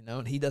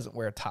 and he doesn't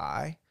wear a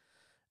tie,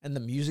 and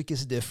the music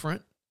is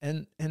different.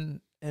 And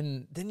then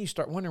you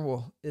start wondering,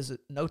 well, is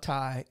it no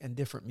tie and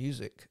different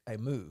music a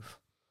move?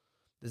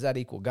 Does that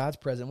equal God's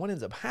presence? What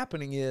ends up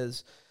happening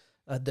is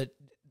that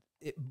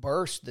it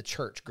burst the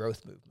church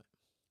growth movement.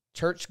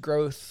 Church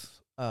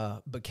growth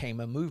became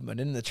a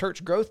movement. In the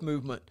church growth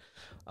movement,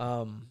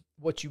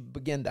 what you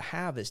begin to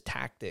have is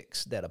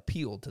tactics that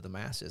appealed to the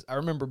masses. I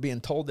remember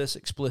being told this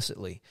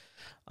explicitly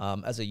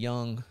as a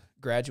young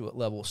graduate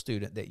level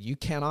student, that you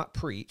cannot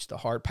preach the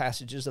hard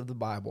passages of the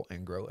Bible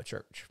and grow a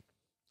church.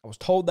 I was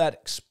told that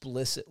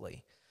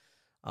explicitly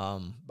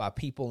by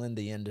people in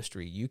the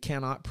industry. You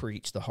cannot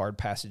preach the hard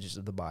passages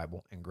of the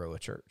Bible and grow a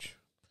church.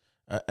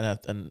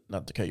 And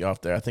not to cut you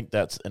off there, I think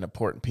that's an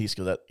important piece,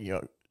 because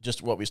that,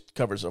 just what we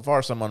covered so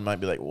far, someone might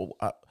be like, well,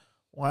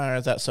 why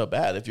is that so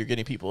bad if you're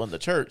getting people in the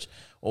church?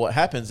 Well, what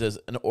happens is,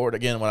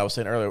 again, what I was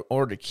saying earlier, in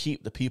order to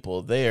keep the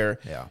people there,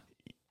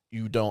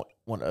 you don't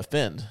want to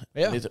offend.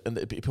 Yeah.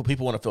 And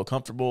people want to feel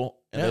comfortable,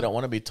 and they don't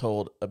want to be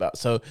told about.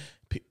 So,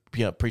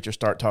 preachers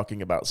start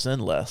talking about sin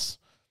less,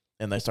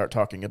 and they start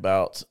talking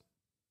about,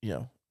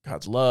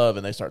 God's love,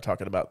 and they start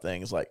talking about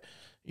things like,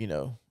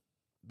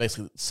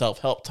 basically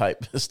self-help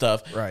type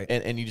stuff. Right.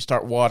 And you just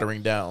start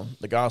watering down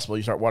the gospel.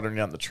 You start watering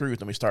down the truth,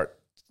 and we start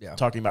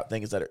talking about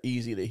things that are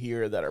easy to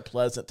hear, that are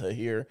pleasant to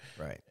hear.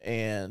 Right.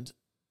 And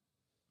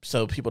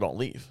so people don't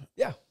leave.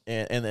 Yeah.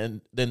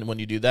 And then when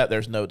you do that,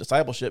 there's no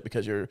discipleship,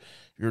 because you're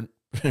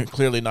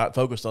clearly not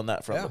focused on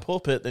that from the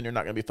pulpit. Then you're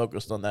not going to be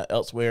focused on that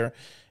elsewhere.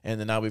 And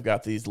then now we've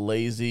got these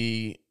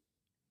lazy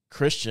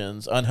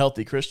Christians,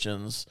 unhealthy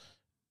Christians,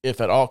 if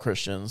at all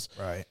Christians.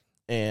 Right.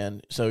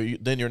 And so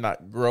then you're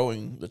not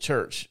growing the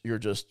church. You're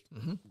just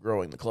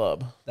growing the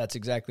club. That's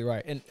exactly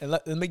right. And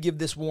let me give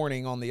this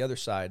warning on the other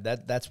side.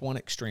 That's one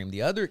extreme.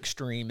 The other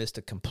extreme is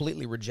to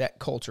completely reject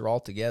culture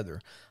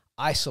altogether,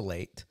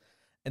 isolate,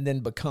 and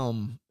then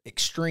become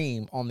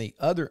extreme on the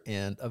other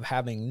end of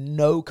having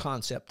no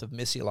concept of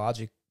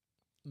missiologically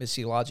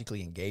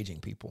engaging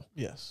people.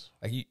 Yes.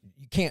 Like you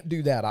can't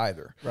do that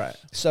either. Right.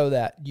 So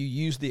that you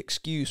use the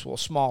excuse, well,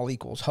 small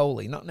equals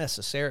holy. Not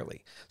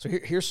necessarily. So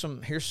here's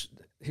some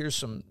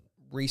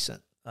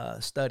recent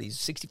studies.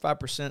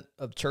 65%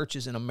 of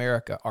churches in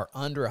America are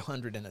under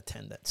 100 in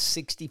attendance.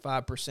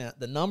 65%.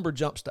 The number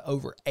jumps to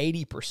over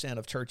 80%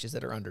 of churches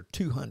that are under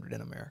 200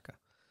 in America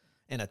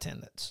in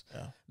attendance.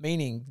 Yeah.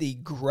 Meaning the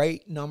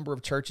great number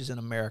of churches in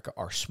America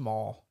are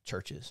small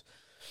churches.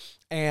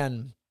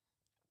 And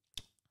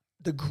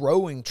the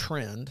growing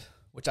trend,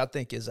 which I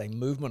think is a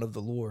movement of the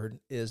Lord,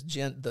 is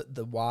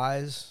the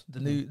wise, the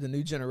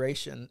new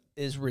generation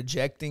is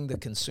rejecting the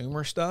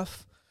consumer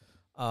stuff.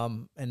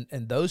 And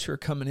those who are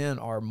coming in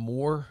are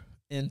more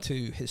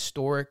into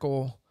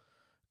historical,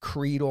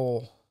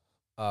 creedal,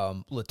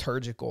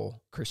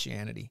 liturgical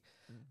Christianity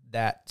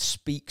that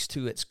speaks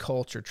to its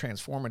culture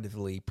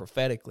transformatively,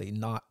 prophetically,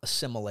 not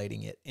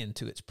assimilating it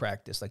into its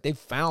practice. Like they've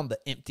found the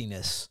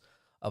emptiness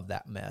of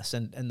that mess,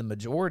 and the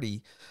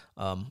majority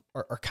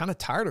are kind of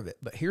tired of it.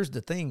 But here's the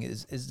thing: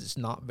 is it's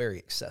not very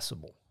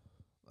accessible.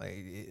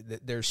 Like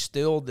there's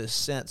still this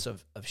sense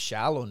of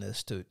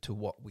shallowness to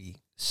what we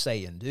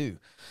say and do,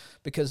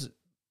 because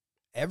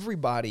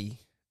everybody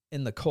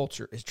in the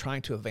culture is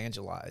trying to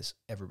evangelize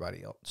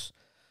everybody else,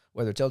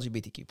 whether it's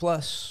LGBTQ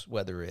plus,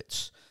 whether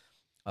it's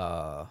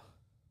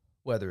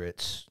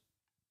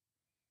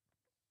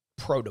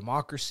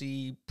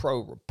pro-democracy,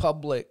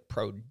 pro-republic,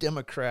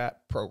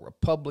 pro-democrat,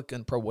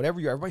 pro-republican, pro-whatever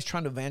you are. Everybody's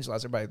trying to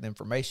evangelize everybody with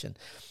information.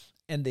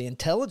 And the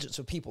intelligence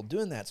of people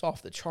doing that's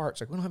off the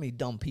charts. Like, we don't have any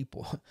dumb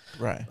people.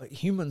 Right. Like,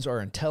 humans are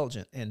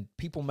intelligent and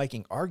people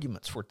making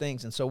arguments for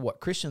things. And so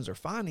what Christians are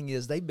finding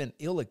is they've been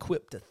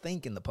ill-equipped to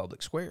think in the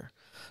public square.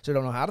 So they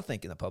don't know how to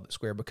think in the public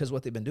square because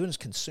what they've been doing is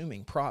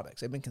consuming products.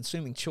 They've been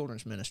consuming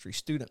children's ministry,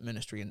 student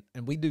ministry,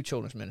 and we do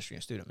children's ministry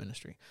and student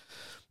ministry.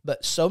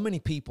 But so many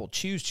people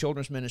choose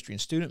children's ministry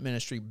and student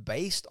ministry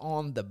based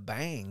on the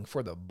bang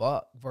for the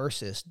buck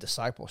versus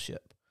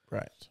discipleship.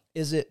 Right.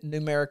 Is it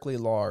numerically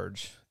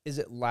large? Is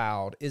it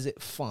loud? Is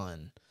it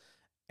fun?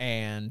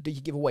 And do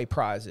you give away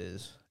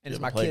prizes? And Do is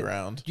you my have a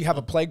playground? kid? Do you have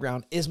a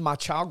playground? Is my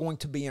child going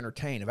to be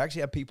entertained? I've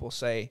actually had people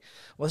say,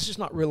 "Well, it's just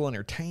not real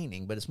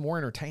entertaining, but it's more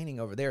entertaining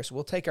over there. So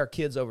we'll take our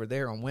kids over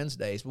there on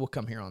Wednesdays. We'll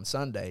come here on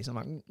Sundays." I'm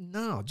like,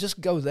 "No, just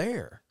go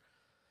there.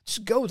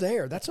 Just go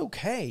there. That's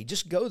okay.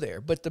 Just go there."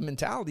 But the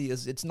mentality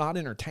is it's not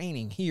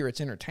entertaining here. It's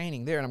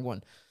entertaining there. And I'm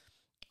going,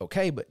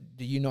 okay, but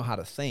do you know how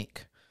to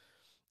think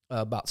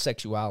about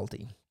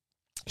sexuality?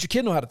 Does your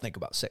kid know how to think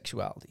about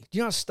sexuality? Do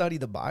you know how to study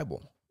the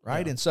Bible,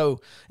 right? Yeah.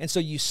 And so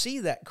you see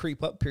that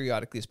creep up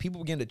periodically as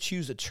people begin to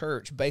choose a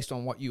church based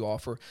on what you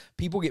offer.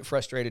 People get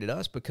frustrated at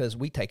us because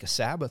we take a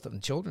Sabbath in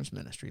children's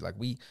ministry. Like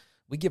we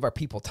give our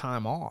people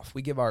time off.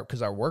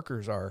 Because our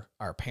workers are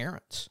our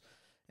parents.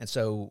 And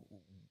so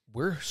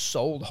we're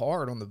sold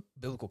hard on the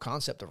biblical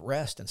concept of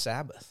rest and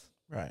Sabbath.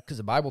 Right. Because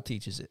the Bible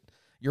teaches it.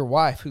 Your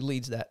wife who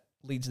leads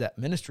that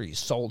ministry is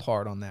sold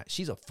hard on that.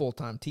 She's a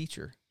full-time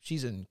teacher.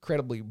 She's an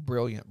incredibly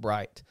brilliant,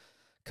 bright,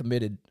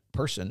 committed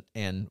person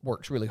and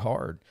works really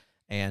hard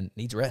and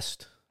needs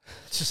rest,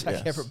 just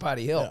like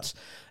everybody else.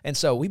 Yeah. And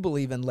so we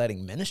believe in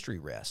letting ministry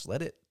rest.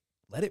 Let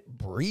it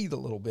breathe a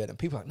little bit. And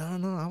people are like,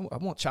 no, I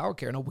want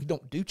childcare. No, we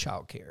don't do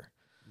childcare.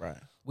 Right.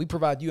 We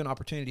provide you an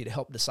opportunity to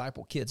help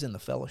disciple kids in the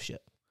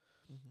fellowship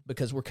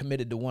because we're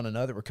committed to one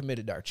another. We're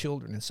committed to our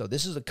children. And so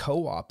this is a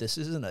co-op. This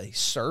isn't a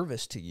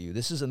service to you.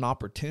 This is an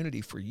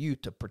opportunity for you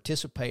to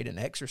participate in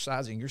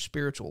exercising your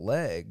spiritual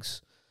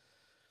legs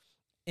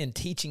in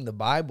teaching the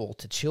Bible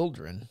to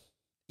children,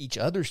 each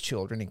other's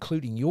children,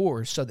 including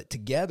yours, so that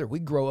together we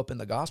grow up in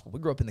the gospel.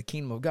 We grow up in the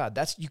kingdom of God.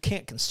 You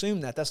can't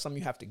consume that. That's something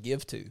you have to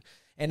give to.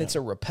 And it's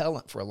a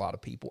repellent for a lot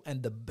of people.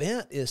 And the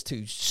bent is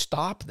to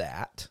stop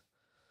that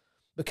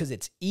because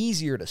it's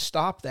easier to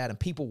stop that, and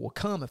people will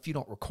come if you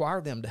don't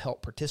require them to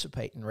help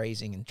participate in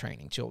raising and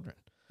training children.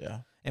 Yeah.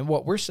 And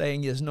what we're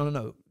saying is,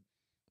 no.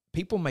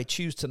 People may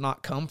choose to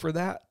not come for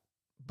that,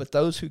 but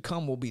those who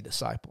come will be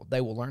discipled. They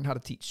will learn how to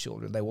teach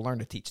children. They will learn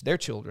to teach their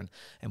children,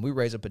 and we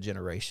raise up a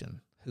generation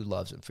who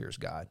loves and fears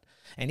God.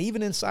 And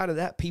even inside of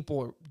that,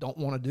 people don't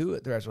want to do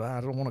it. They're like, well,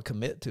 I don't want to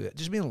commit to it.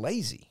 Just being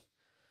lazy.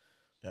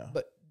 Yeah.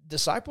 But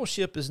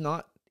discipleship is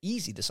not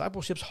easy.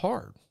 Discipleship's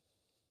hard.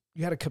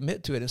 You got to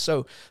commit to it. And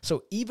so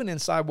even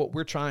inside what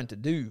we're trying to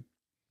do,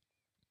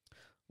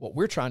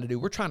 we're trying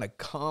to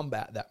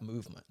combat that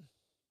movement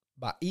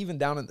by even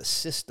down in the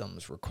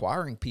systems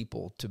requiring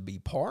people to be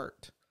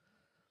part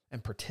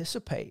and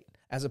participate,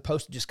 as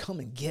opposed to just come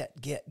and get.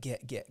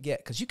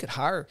 Because we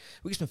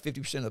can spend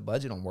 50% of the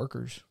budget on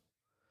workers.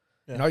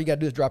 Yeah. And all you got to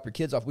do is drop your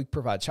kids off. We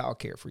provide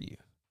childcare for you.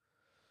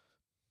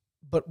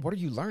 But what are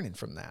you learning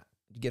from that?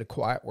 You get a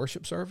quiet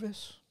worship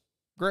service?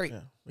 Great.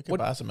 Yeah. We can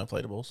buy some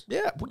inflatables.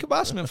 Yeah, we could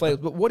buy some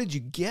inflatables. But what did you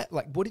get?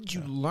 Like, what did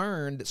you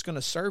learn that's going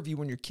to serve you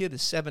when your kid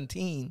is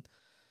 17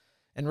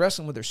 and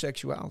wrestling with their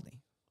sexuality?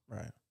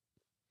 Right.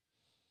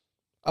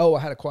 Oh,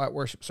 I had a quiet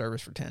worship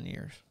service for 10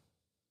 years.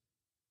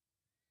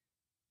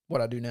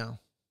 What I do now,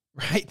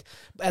 right?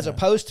 As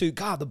opposed to,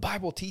 God, the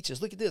Bible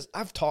teaches. Look at this.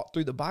 I've taught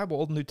through the Bible,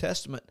 Old and New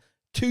Testament,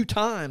 2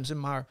 times in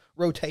my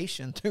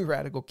rotation through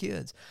Radical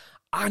Kids.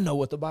 I know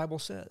what the Bible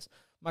says.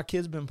 My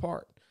kid's been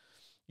part.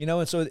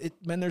 And so,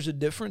 there's a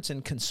difference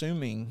in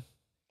consuming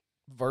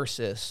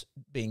versus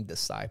being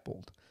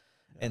discipled.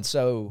 Yeah. And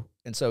so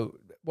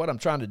what I'm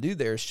trying to do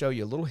there is show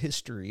you a little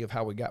history of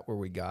how we got where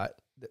we got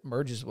that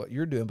merges what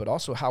you're doing, but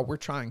also how we're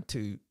trying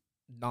to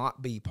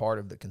not be part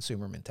of the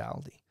consumer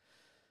mentality.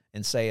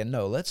 And saying,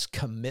 no, let's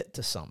commit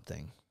to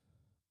something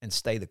and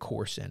stay the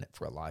course in it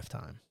for a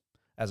lifetime,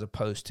 as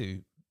opposed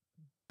to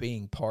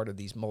being part of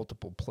these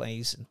multiple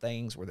plays and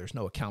things where there's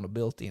no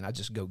accountability and I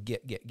just go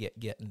get,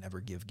 and never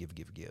give.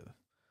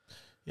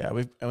 Yeah,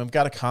 we've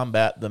got to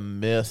combat the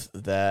myth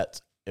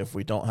that if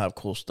we don't have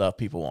cool stuff,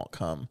 people won't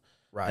come.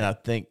 Right. And I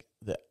think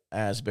the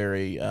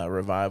Asbury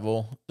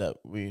revival that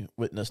we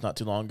witnessed not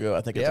too long ago, I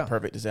think it's a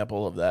perfect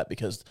example of that,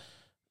 because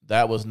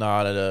that was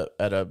not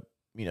at a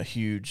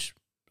huge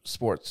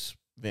sports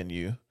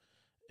venue.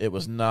 It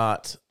wasn't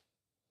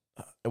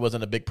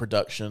a big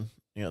production.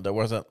 There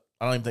wasn't,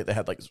 I don't even think they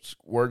had like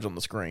words on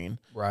the screen.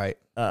 Right.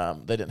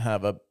 They didn't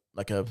have a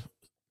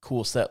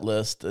cool set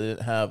list. They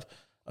didn't have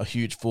a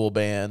huge full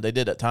band. They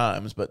did at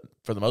times, but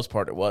for the most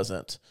part it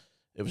wasn't.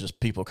 It was just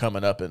people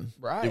coming up and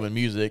doing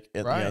music.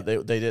 And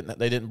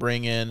they didn't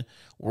bring in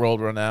world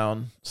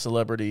renowned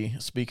celebrity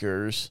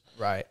speakers.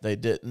 Right. They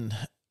didn't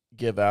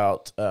give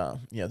out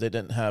they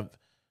didn't have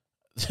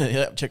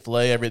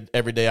Chick-fil-A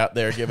every day out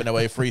there giving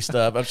away free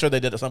stuff. I'm sure they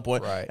did at some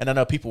point. Right. And I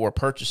know people were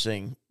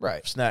purchasing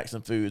Right. snacks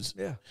and foods.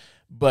 Yeah.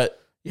 But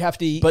You have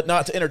to eat. but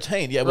not to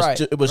entertain. Yeah, it was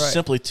Right, it was right.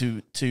 simply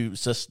to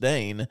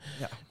sustain.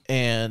 Yeah.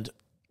 And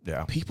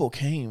Yeah. people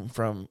came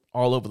from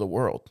all over the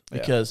world Yeah.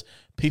 because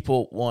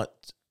people want.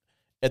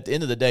 At the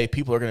end of the day,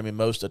 people are going to be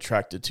most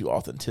attracted to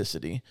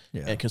authenticity,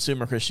 Yeah. and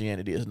consumer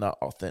Christianity is not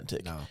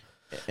authentic. No.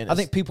 And I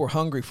think people are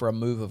hungry for a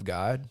move of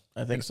God.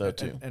 I think so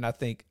too. And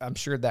I'm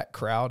sure that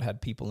crowd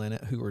had people in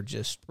it who were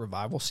just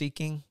revival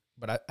seeking.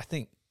 But I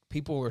think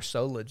people were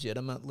so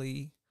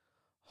legitimately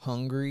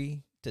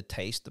hungry to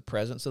taste the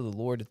presence of the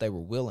Lord that they were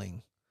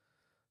willing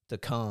to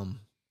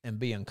come and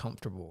be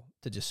uncomfortable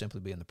to just simply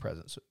be in the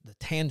presence, the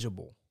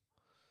tangible,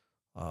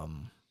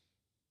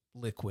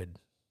 liquid.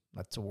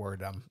 That's a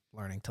word I'm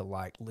learning to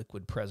like,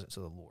 liquid presence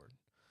of the Lord.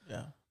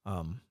 Yeah.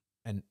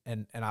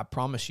 And I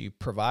promise you,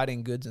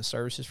 providing goods and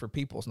services for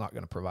people is not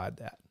going to provide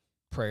that.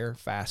 Prayer,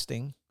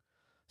 fasting,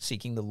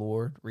 seeking the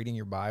Lord, reading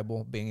your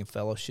Bible, being in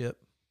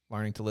fellowship,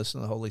 learning to listen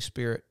to the Holy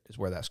Spirit is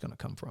where that's going to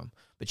come from.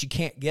 But you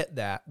can't get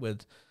that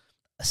with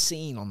a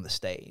scene on the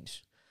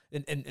stage.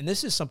 And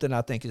this is something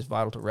I think is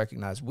vital to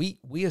recognize. We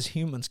as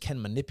humans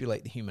can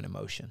manipulate the human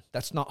emotion.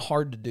 That's not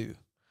hard to do.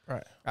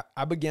 Right.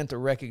 I began to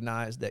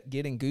recognize that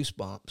getting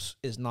goosebumps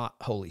is not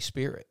Holy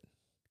Spirit.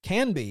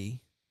 Can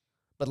be,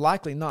 but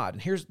likely not.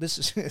 And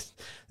this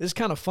is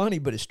kind of funny,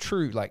 but it's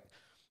true. Like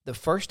the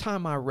first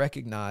time I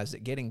recognized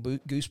that getting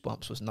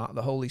goosebumps was not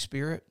the Holy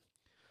Spirit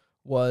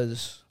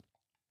was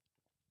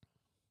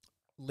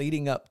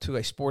leading up to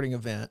a sporting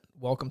event,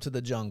 Welcome to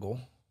the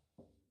Jungle,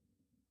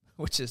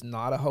 which is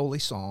not a holy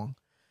song.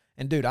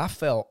 And dude, I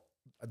felt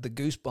the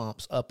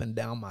goosebumps up and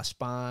down my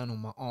spine, on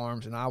my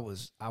arms, and I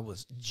was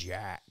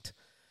jacked.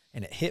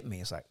 And it hit me.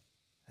 It's like,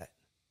 that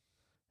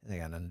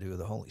ain't got nothing to do with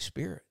the Holy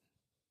Spirit.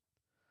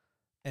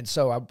 And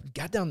so I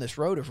got down this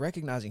road of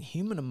recognizing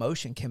human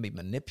emotion can be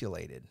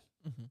manipulated.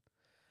 Mm-hmm.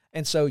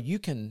 And so you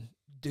can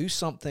do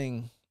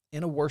something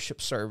in a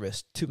worship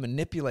service to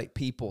manipulate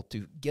people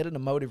to get an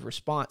emotive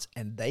response,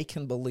 and they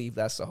can believe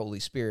that's the Holy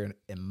Spirit.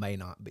 It may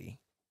not be.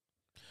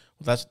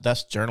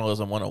 That's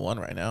journalism 101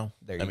 right now.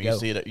 There you go. go. You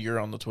see it. You're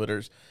on the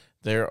Twitters.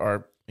 There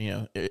are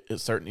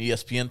certain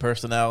ESPN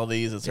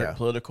personalities and certain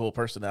political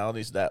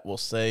personalities that will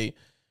say,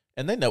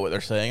 and they know what they're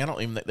saying. I don't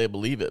even think they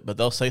believe it, but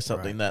they'll say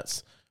something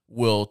that's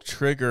will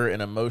trigger an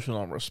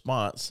emotional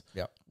response,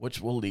 which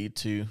will lead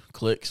to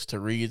clicks, to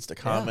reads, to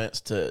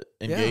comments, to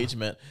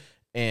engagement.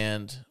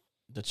 And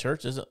the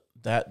church isn't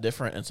that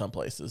different in some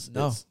places.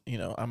 No. It's,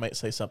 I might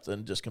say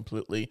something just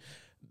completely.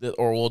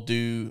 Or we'll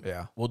do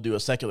a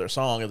secular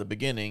song at the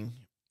beginning,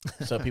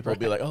 so people will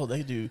be like, "Oh,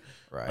 they do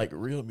like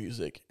real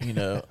music,"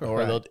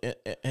 or they'll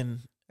at the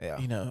end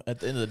of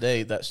the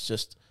day,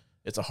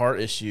 it's a heart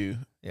issue.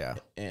 Yeah,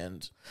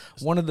 and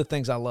one of the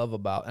things I love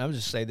about, and I'll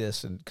just say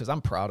this, and because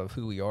I'm proud of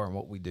who we are and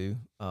what we do,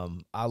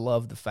 I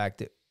love the fact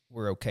that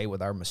we're okay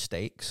with our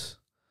mistakes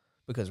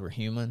because we're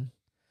human.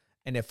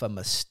 And if a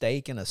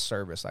mistake in a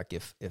service, like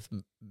if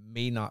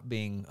me not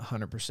being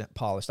 100%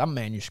 polished, I'm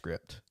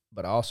manuscript,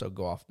 but I also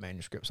go off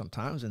manuscript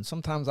sometimes, and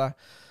sometimes I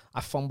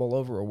fumble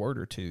over a word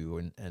or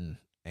two,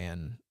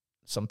 and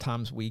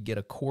sometimes we get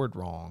a chord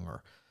wrong,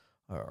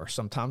 or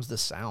sometimes the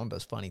sound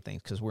does funny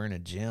things because we're in a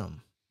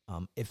gym.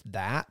 If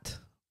that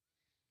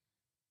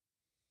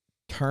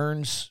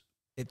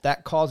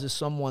causes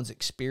someone's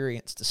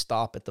experience to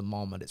stop at the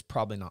moment, it's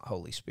probably not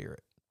Holy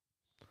Spirit.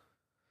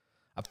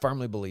 I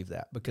firmly believe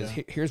that because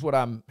here's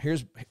I'm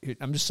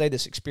just saying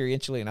this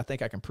experientially, and I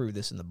think I can prove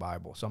this in the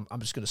Bible. So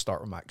I'm just going to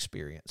start with my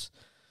experience.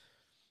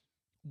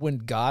 When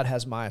God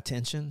has my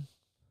attention,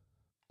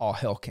 all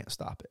hell can't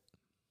stop it.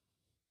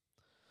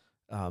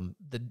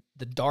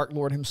 The dark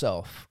Lord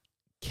himself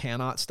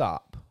cannot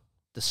stop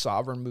the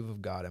sovereign move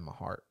of God in my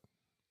heart.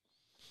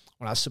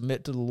 When I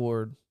submit to the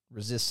Lord,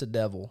 resist the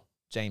devil,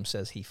 James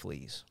says he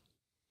flees.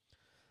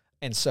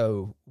 And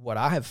so what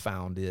I have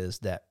found is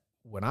that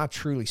when I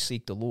truly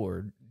seek the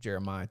Lord,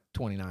 Jeremiah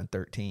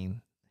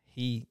 29:13,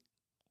 he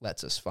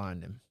lets us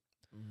find him.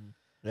 Mm-hmm.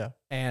 Yeah.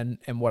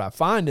 And what I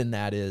find in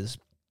that is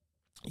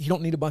you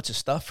don't need a bunch of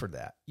stuff for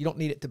that. You don't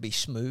need it to be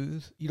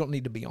smooth. You don't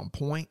need to be on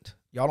point.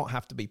 Y'all don't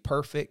have to be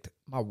perfect.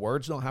 My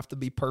words don't have to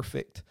be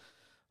perfect.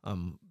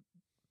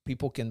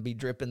 People can be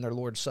dripping their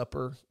Lord's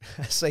Supper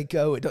as they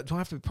go. It don't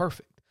have to be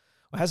perfect.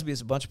 What it has to be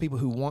is a bunch of people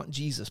who want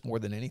Jesus more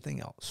than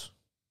anything else.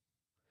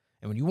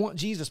 And when you want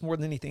Jesus more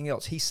than anything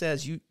else, he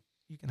says you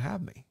can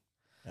have me.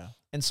 Yeah.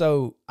 And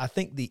so I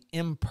think the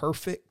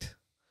imperfect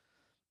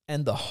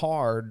and the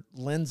hard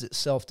lends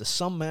itself to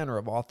some manner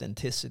of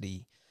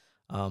authenticity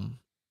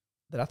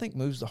that I think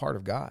moves the heart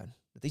of God.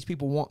 That these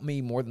people want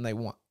me more than they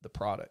want the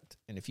product.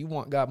 And if you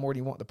want God more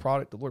than you want the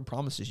product, the Lord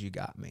promises you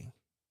got me.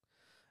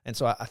 And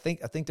so I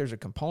think there's a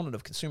component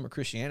of consumer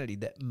Christianity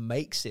that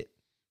makes it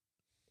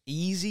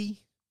easy,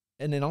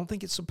 and I don't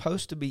think it's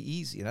supposed to be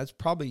easy. And that's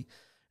probably,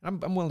 I'm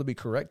willing to be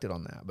corrected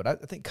on that. But I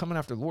think coming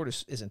after the Lord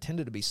is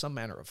intended to be some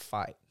manner of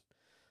fight.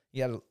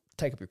 You got to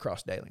take up your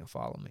cross daily and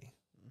follow me.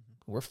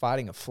 Mm-hmm. We're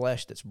fighting a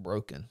flesh that's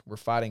broken. We're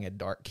fighting a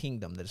dark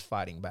kingdom that is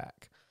fighting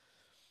back.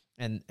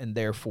 and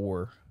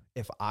therefore,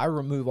 if I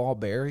remove all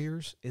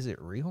barriers, is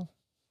it real?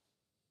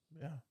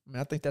 Yeah. I mean,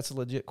 I think that's a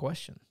legit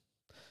question.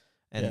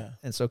 And Yeah.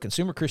 and so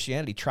consumer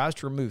Christianity tries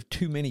to remove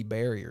too many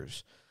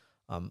barriers.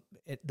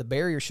 The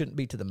barrier shouldn't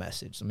be to the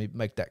message. Let me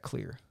make that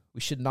clear.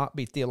 We should not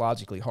be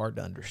theologically hard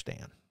to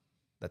understand.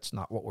 That's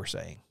not what we're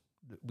saying.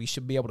 We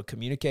should be able to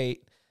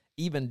communicate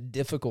even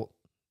difficult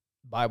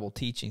Bible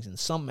teachings in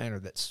some manner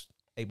that's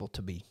able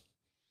to be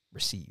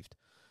received.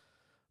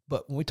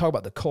 But when we talk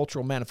about the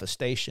cultural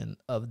manifestation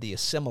of the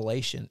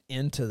assimilation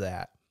into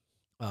that,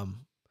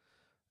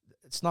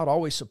 it's not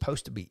always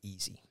supposed to be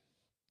easy.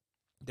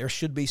 There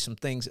should be some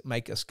things that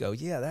make us go,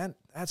 yeah,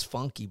 that's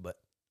funky, but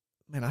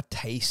man, I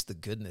taste the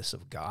goodness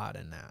of God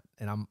in that,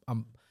 and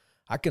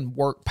I can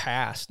work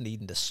past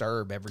needing to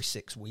serve every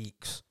 6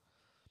 weeks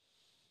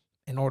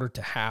in order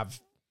to have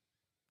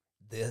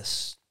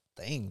this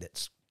thing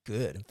that's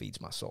good and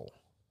feeds my soul.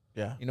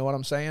 Yeah. You know what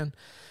I'm saying?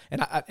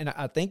 And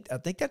I think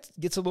that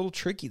gets a little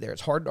tricky there.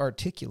 It's hard to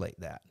articulate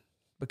that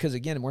because,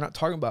 again, we're not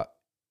talking about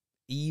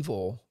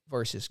evil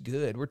versus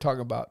good. We're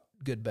talking about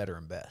good, better,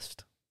 and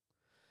best.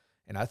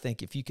 And I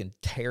think if you can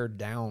tear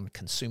down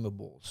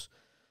consumables,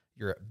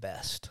 you're at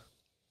best.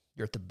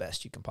 You're at the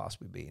best you can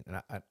possibly be.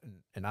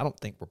 And I don't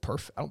think we're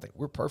perfect. I don't think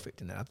we're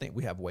perfect in that. I think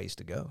we have ways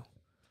to go.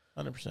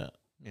 100%.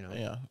 You know?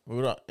 Yeah.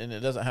 We don't, and it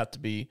doesn't have to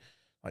be,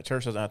 like,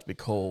 church doesn't have to be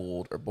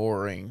cold or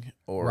boring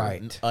or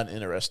Right.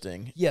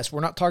 uninteresting. Yes,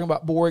 we're not talking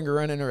about boring or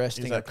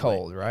uninteresting Exactly. or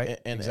cold, right?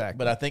 And exactly.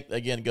 But I think,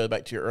 again, go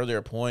back to your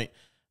earlier point,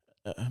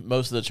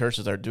 most of the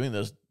churches that are doing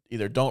this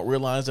either don't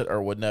realize it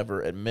or would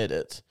never admit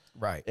it.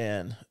 Right.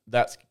 And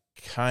that's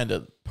kind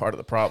of part of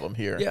the problem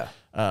here. Yeah.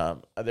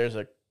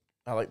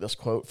 I like this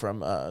quote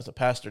from a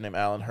pastor named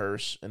Alan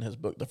Hirsch in his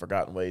book, The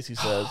Forgotten Ways. He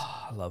says,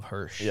 I love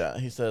Hirsch. yeah,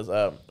 he says,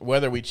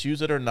 whether we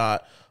choose it or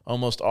not,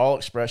 almost all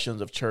expressions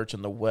of church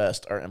in the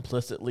West are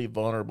implicitly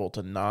vulnerable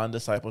to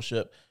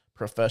non-discipleship,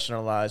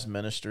 professionalized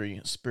ministry,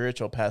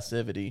 spiritual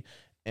passivity,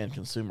 and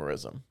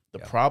consumerism. The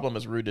problem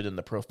is rooted in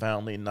the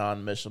profoundly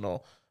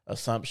non-missional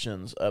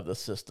assumptions of the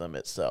system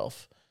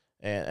itself.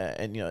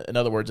 And you know, in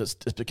other words, it's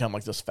become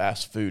like this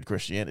fast food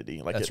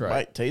Christianity. Like, That's it right.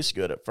 might taste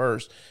good at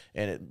first,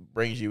 and it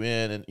brings you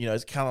in, and you know,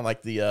 it's kind of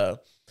like the,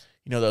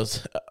 you know,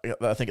 those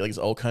I think like this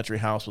old country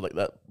house with like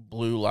that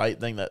blue light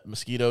thing, that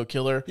mosquito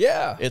killer.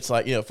 Yeah. It's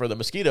like, you know, for the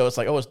mosquito, it's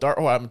like, oh, it's dark.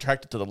 Oh, I'm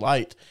attracted to the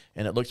light,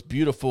 and it looks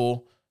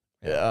beautiful,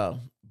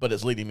 but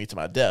it's leading me to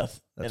my death.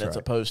 That's and it's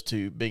right. opposed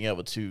to being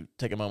able to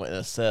take a moment and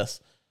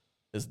assess: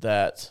 is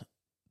that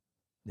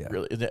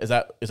really, is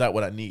that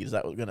what I need? Is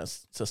that going to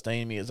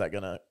sustain me? Is that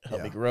going to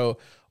help me grow,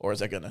 or is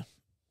that going to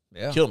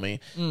kill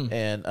me?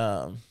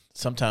 And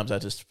sometimes I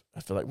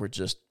feel like we're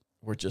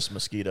just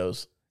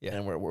mosquitoes,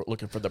 and we're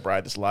looking for the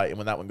brightest light, and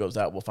when that one goes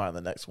out, we'll find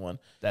the next one.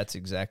 That's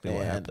exactly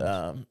what happens.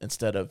 And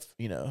instead of,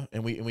 you know,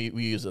 and we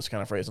use this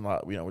kind of phrase a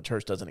lot. You know, where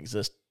church doesn't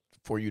exist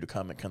for you to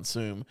come and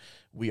consume.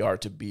 We are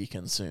to be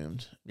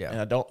consumed. Yeah. And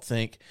I don't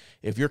think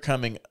if you're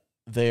coming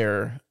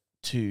there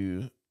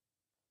to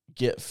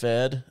get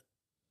fed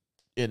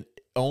in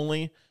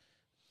only,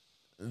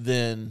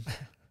 then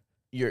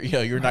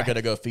you're not going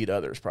to go feed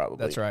others, probably.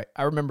 That's right.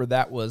 I remember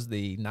that was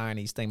the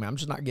 90s thing, man. I'm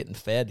just not getting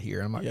fed here.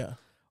 And I'm like, Yeah.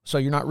 So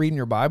you're not reading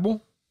your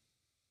Bible?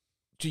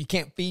 So you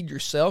can't feed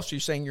yourself? So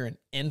you're saying you're an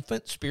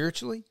infant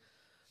spiritually?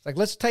 Like,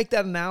 let's take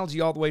that analogy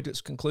all the way to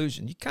its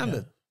conclusion. You kind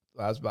of,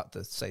 I was about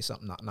to say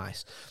something not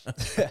nice,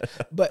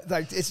 but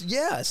like,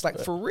 it's like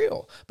for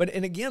real. But,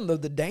 and again, though,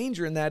 the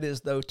danger in that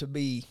is, though, to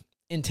be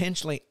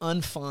intentionally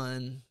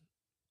unfun,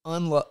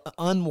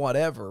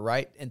 whatever,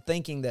 right? And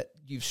thinking that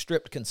you've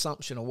stripped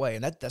consumption away.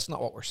 And that's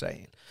not what we're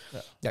saying.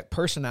 Yeah. Like,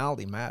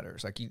 personality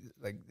matters.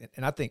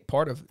 And I think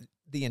part of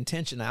the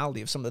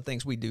intentionality of some of the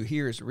things we do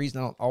here is the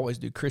reason I don't always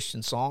do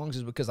Christian songs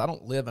is because I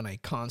don't live in a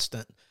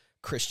constant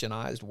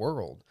Christianized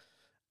world.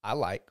 I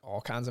like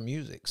all kinds of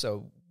music.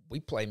 So we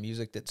play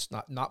music that's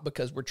not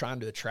because we're trying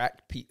to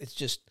attract people. It's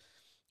just,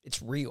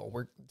 it's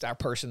real. It's our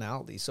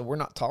personality. So we're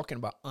not talking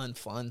about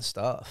unfun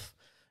stuff.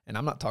 And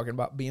I'm not talking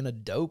about being a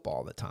dope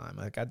all the time.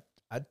 Like,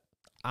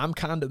 I'm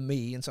kind of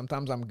me, and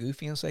sometimes I'm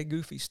goofy and say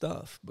goofy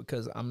stuff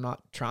because I'm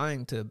not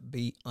trying to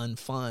be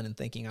unfun and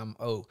thinking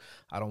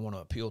I don't want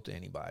to appeal to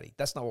anybody.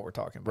 That's not what we're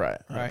talking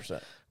about. Right.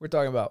 100%. We're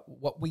talking about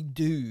what we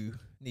do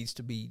needs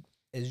to be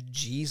as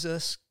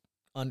Jesus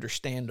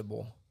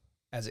understandable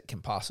as it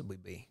can possibly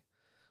be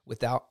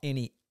without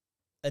any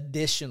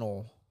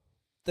additional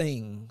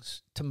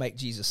things to make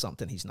Jesus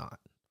something he's not.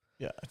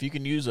 Yeah. If you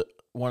can use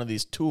one of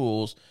these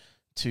tools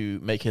to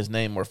make his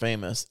name more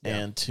famous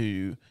and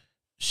to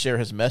share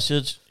his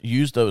message,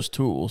 use those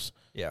tools.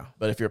 Yeah.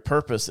 But if your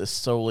purpose is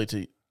solely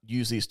to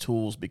use these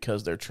tools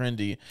because they're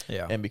trendy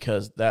and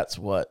because that's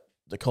what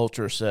the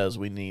culture says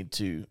we need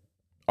to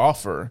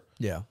offer,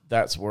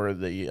 that's where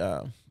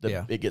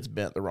it gets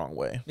bent the wrong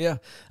way. Yeah.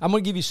 I'm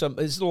going to give you it's a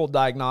little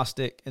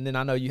diagnostic, and then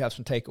I know you have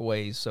some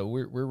takeaways, so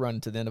we're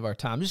running to the end of our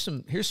time.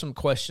 Here's some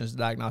questions,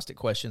 diagnostic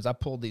questions. I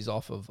pulled these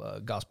off of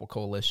Gospel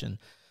Coalition.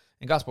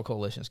 And Gospel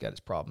Coalition's got its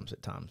problems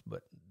at times,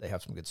 but they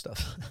have some good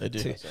stuff. They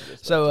do.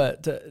 So,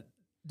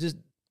 just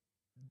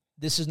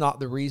This is not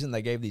the reason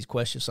they gave these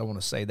questions, so I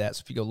want to say that.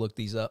 So if you go look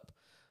these up,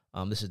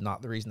 this is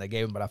not the reason they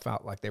gave them, but I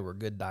felt like they were a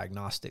good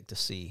diagnostic to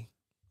see,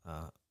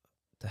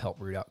 to help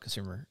root out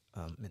consumer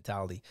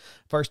mentality.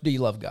 First, do you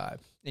love God?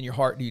 In your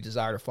heart, do you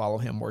desire to follow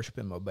him, worship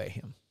him, obey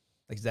him?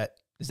 Like,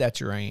 is that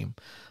your aim?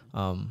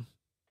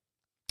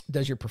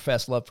 Does your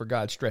professed love for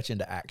God stretch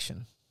into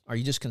action? Are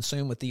you just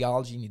consumed with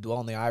theology and you dwell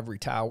in the ivory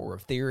tower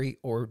of theory,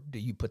 or do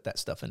you put that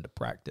stuff into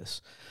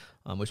practice?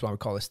 Which is why we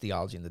call this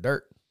theology in the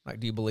dirt. Like,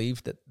 do you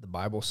believe that the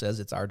Bible says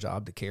it's our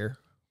job to care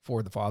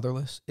for the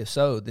fatherless? If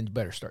so, then you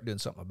better start doing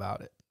something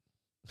about it.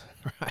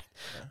 Right?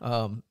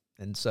 Yeah.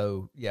 And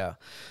so, yeah.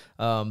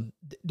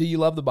 Do you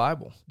love the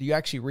Bible? Do you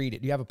actually read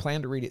it? Do you have a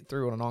plan to read it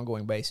through on an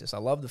ongoing basis? I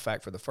love the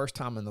fact for the first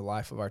time in the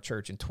life of our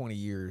church in 20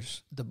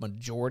 years, the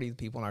majority of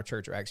the people in our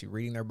church are actually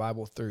reading their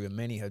Bible through, and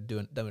many have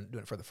doing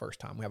it for the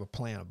first time. We have a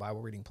plan, a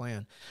Bible reading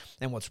plan.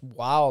 And what's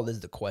wild is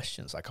the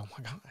questions like, oh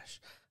my gosh,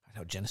 I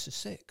know Genesis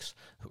 6.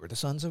 Who are the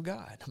sons of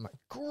God? I'm like,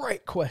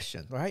 great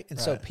question, right? And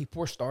so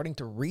people are starting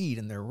to read,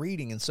 and they're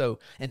reading,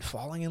 and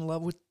falling in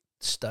love with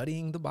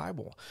studying the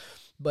Bible.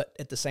 But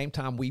at the same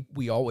time,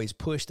 we always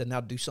push to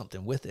now do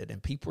something with it,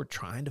 and people are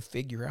trying to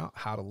figure out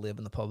how to live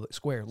in the public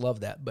square.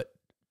 Love that. But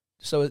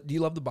so, do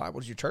you love the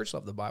Bible? Does your church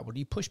love the Bible? Do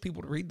you push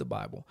people to read the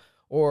Bible,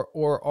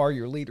 or are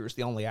your leaders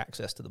the only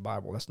access to the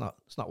Bible? That's not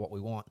what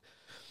we want.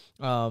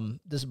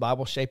 Does the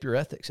Bible shape your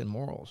ethics and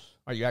morals?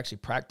 Are you actually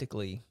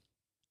practically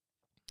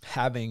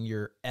having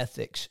your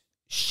ethics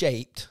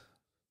shaped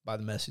by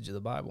the message of the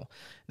Bible?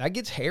 Now, it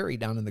gets hairy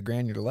down in the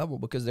granular level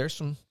because there's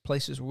some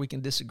places where we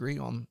can disagree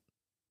on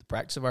the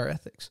practice of our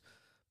ethics.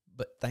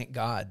 But thank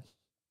God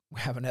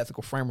we have an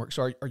ethical framework.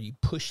 So are you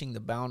pushing the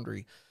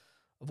boundary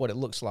of what it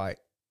looks like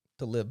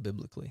to live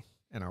biblically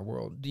in our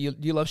world? Do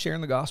you love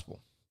sharing the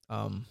gospel?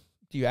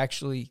 Do you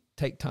actually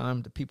take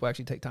time? Do people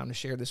actually take time to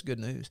share this good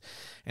news?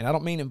 And I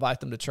don't mean invite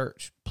them to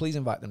church. Please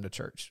invite them to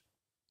church.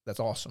 That's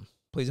awesome.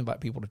 Please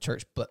invite people to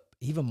church, but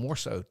even more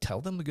so,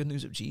 tell them the good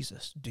news of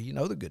Jesus. Do you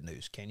know the good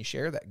news? Can you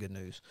share that good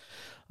news?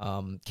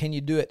 Can you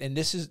do it? And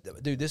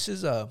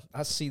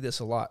I see this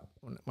a lot.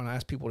 When I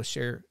ask people to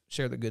share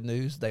the good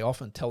news, they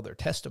often tell their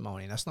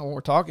testimony, and that's not what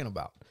we're talking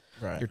about.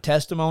 Right. Your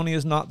testimony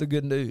is not the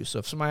good news. So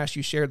if somebody asks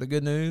you to share the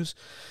good news,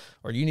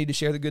 or you need to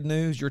share the good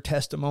news, your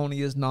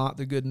testimony is not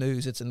the good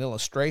news. It's an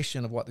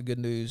illustration of what the good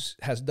news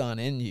has done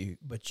in you,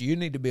 but you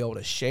need to be able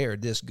to share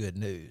this good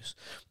news.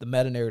 The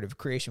meta-narrative of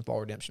creation, fall,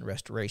 redemption,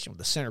 restoration, with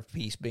the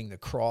centerpiece being the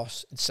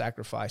cross and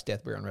sacrifice,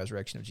 death, burial, and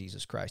resurrection of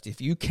Jesus Christ.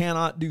 If you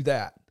cannot do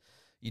that,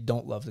 you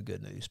don't love the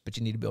good news, but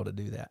you need to be able to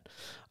do that.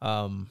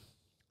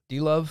 Do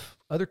you love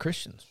other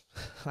Christians?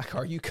 Like,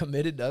 are you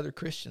committed to other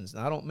Christians?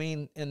 And I don't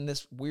mean in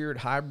this weird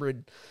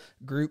hybrid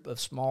group of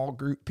small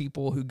group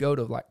people who go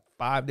to like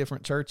 5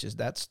 different churches.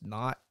 That's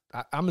not,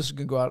 I'm just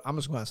going to go out. I'm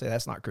just going to say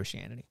that's not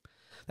Christianity.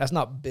 That's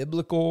not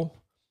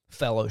biblical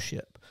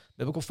fellowship.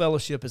 Biblical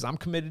fellowship is I'm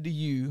committed to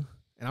you,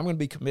 and I'm going to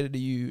be committed to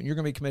you, and you're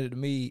going to be committed to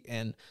me,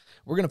 and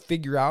we're going to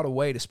figure out a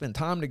way to spend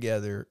time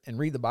together and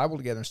read the Bible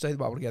together and study the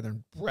Bible together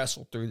and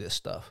wrestle through this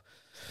stuff.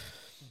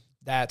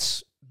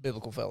 That's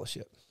biblical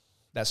fellowship.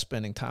 That's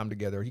spending time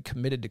together. Are you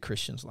committed to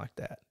Christians like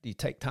that? Do you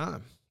take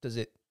time?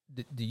 Do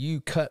you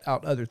cut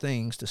out other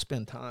things to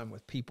spend time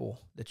with people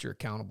that you're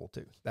accountable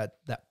to? That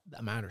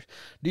matters.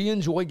 Do you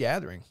enjoy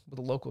gathering with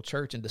a local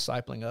church and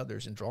discipling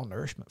others and draw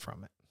nourishment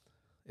from it?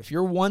 If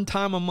you're one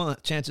time a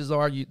month, chances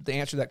are the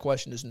answer to that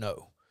question is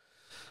no.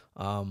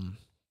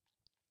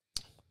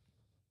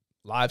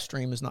 Live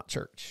stream is not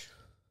church.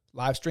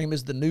 Live stream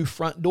is the new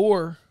front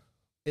door.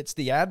 It's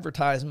the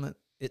advertisement.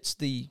 It's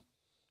the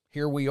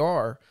here we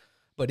are,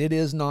 but it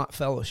is not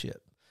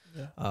fellowship.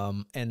 Yeah.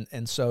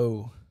 And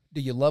so,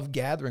 do you love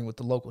gathering with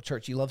the local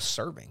church? You love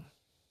serving.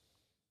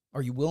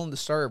 Are you willing to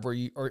serve, or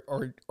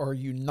are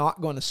you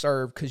not going to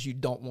serve because you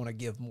don't want to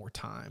give more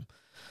time?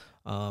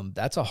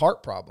 That's a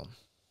heart problem.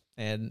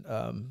 And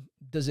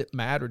does it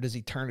matter? Does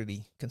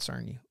eternity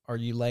concern you? Are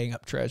you laying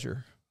up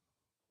treasure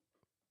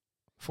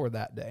for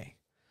that day?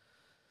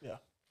 Yeah.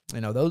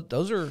 You know,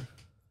 those are,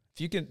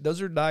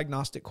 those are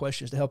diagnostic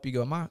questions to help you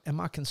go, am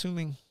I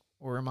consuming,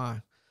 or am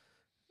I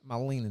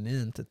leaning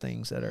into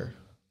things that are,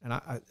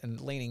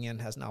 and leaning in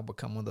has now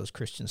become one of those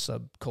Christian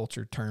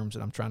subculture terms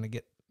that I'm trying to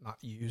get not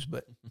use,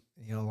 but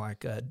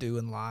like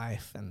doing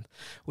life. And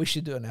we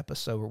should do an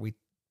episode where we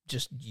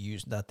just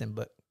use nothing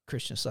but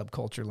Christian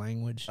subculture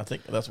language. I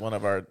think that's on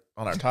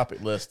our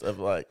topic list of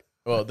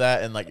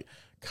that and like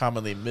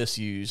commonly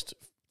misused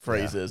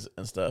phrases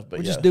and stuff. But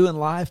we're just doing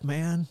life,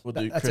 man. We'll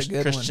do that's a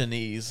good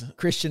Christianese. One.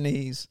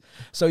 Christianese.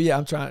 So yeah,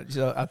 I'm trying.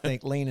 So I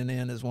think leaning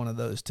in is one of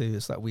those too.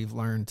 It's like we've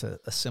learned to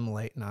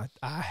assimilate, and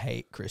I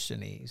hate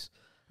Christianese.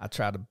 I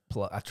try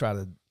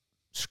to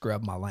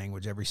scrub my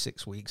language every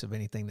 6 weeks of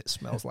anything that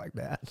smells like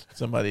that.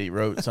 Somebody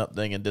wrote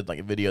something and did like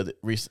a video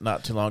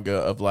not too long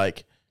ago of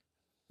like,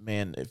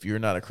 man, if you're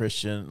not a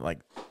Christian, like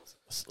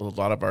a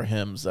lot of our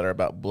hymns that are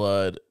about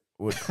blood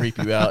would creep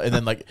you out. And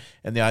then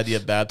and the idea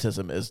of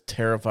baptism is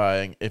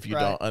terrifying if you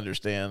don't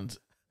understand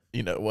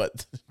you know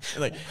what,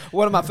 like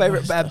One of my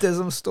favorite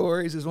baptism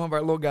stories is one of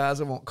our little guys.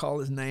 I won't call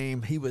his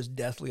name. He was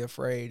deathly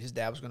afraid. His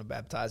dad was going to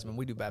baptize him, and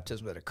we do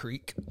baptism at a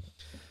creek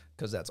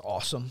because that's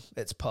awesome.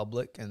 It's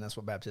public, and that's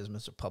what baptism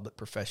is, a public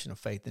profession of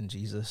faith in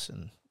Jesus.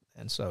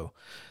 And so,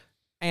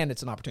 and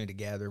it's an opportunity to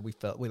gather. We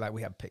have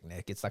a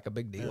picnic. It's like a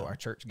big deal. Yeah. Our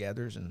church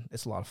gathers, and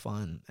it's a lot of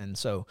fun. And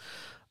so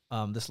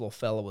this little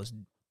fella was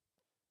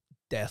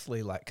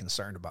deathly like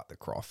concerned about the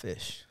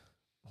crawfish.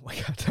 We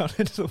got down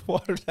into the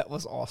water. That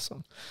was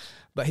awesome.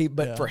 But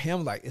for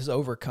him, like, is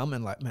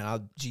overcoming, like,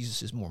 man,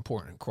 Jesus is more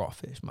important than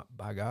crawfish.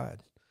 By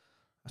God,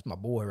 that's my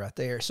boy right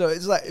there. So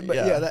it's like, but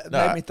that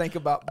made me think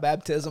about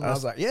baptism. I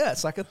was like, yeah,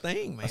 it's like a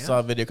thing, man. I saw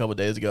a video a couple of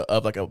days ago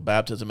of like a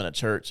baptism in a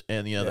church,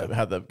 and they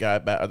had the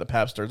guy or the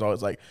pastor is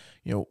always like,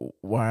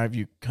 why have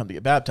you come to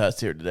get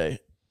baptized here today?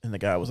 And the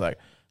guy was like,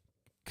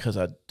 because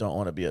I don't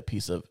want to be a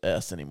piece of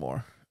S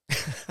anymore.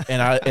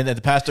 and then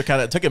the pastor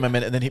kind of took him a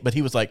minute, and then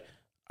he was like,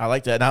 I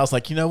like that, and I was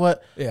like, you know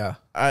what? Yeah.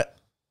 That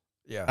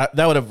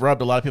would have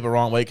rubbed a lot of people the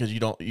wrong way because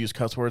you don't use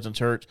cuss words in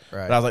church.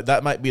 Right. But I was like,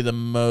 that might be the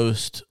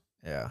most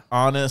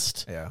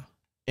honest,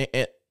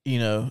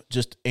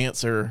 just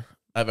answer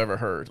I've ever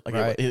heard. Like,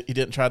 right. He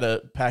didn't try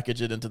to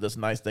package it into this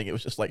nice thing. It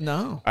was just like,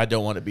 no, I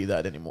don't want to be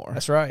that anymore.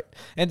 That's right.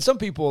 And some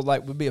people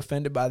would be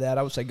offended by that.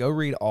 I would say go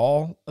read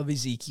all of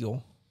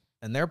Ezekiel.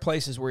 And there are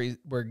places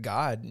where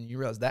God, and you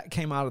realize that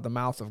came out of the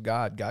mouth of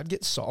God. God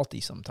gets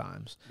salty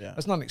sometimes. Yeah.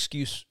 That's not an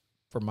excuse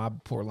for my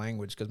poor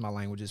language, because my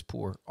language is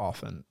poor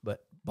often.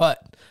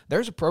 But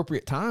there's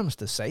appropriate times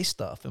to say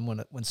stuff. And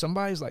when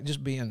somebody's like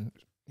just being,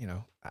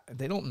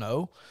 they don't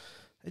know,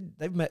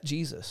 they've met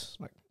Jesus.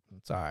 Like,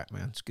 it's all right,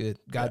 man. It's good.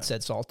 God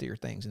said saltier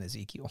things in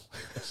Ezekiel.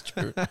 That's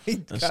true.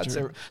 That's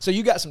true. So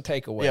you got some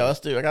takeaways. Yeah, let's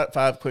do it. I got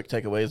 5 quick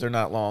takeaways. They're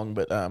not long,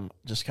 but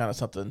just kind of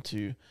something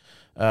to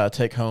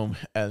take home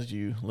as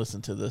you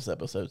listen to this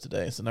episode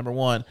today. So number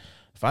 1,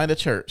 find a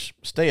church,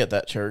 stay at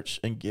that church,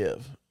 and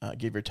give.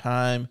 Give your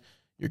time,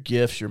 your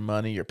gifts, your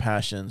money, your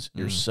passions,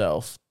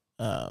 yourself.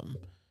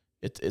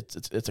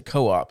 It's a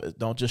co-op.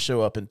 Don't just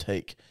show up and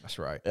take. That's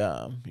right.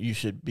 You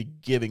should be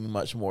giving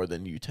much more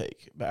than you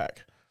take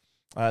back.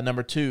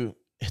 Number 2,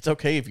 it's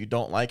okay if you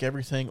don't like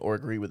everything or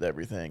agree with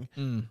everything,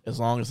 as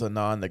long as the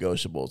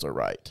non-negotiables are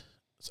right.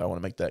 So I want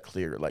to make that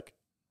clear. Like,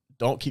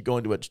 don't keep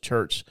going to a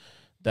church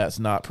that's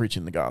not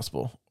preaching the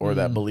gospel or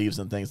that believes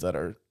in things that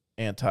are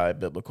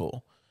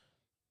anti-biblical.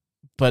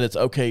 But it's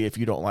okay if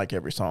you don't like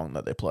every song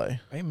that they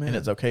play. Amen. And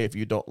it's okay if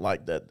you don't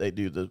like that they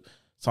do the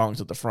songs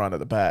at the front or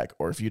the back,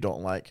 or if you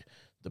don't like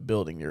the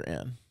building you're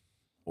in,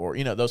 or,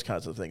 those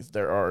kinds of things.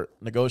 There are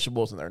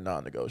negotiables and there are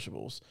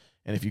non-negotiables.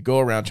 And if you go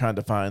around trying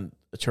to find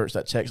a church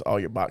that checks all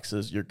your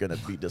boxes, you're going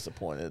to be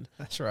disappointed.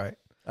 That's right.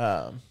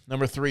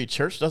 Number 3,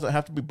 church doesn't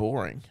have to be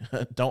boring.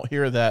 Don't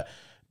hear that,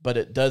 but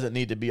it doesn't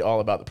need to be all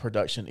about the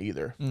production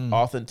either.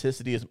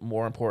 Authenticity is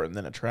more important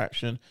than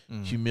attraction.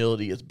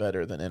 Humility is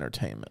better than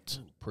entertainment.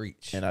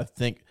 Preach. And I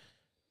think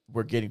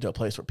we're getting to a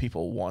place where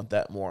people want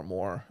that more and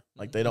more.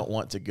 Like, they don't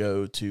want to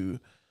go to,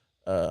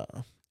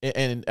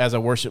 and as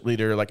a worship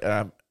leader, like,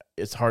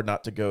 it's hard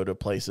not to go to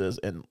places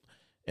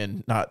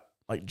and not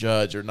like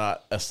judge or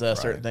not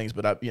assess certain things.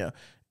 But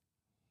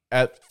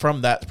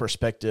from that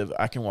perspective,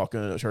 I can walk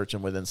into a church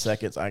and within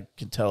seconds I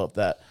can tell if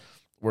that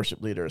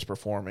worship leader is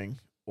performing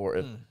or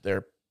if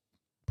they're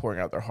pouring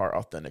out their heart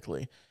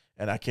authentically.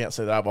 And I can't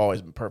say that I've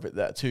always been perfect at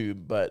that too,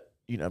 but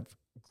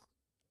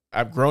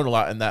I've grown a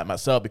lot in that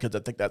myself, because I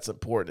think that's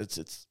important.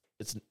 It's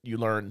you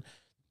learn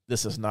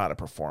this is not a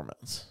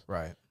performance.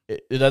 Right.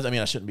 It doesn't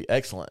mean I shouldn't be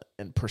excellent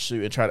and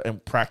pursue and try to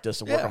and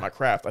practice and work on my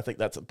craft. I think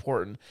that's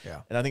important.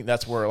 Yeah. And I think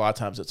that's where a lot of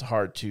times it's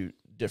hard to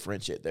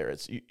differentiate there.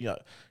 It's,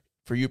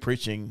 for you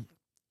preaching,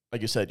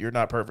 like you said, you're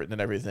not perfect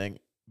in everything,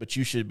 but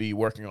you should be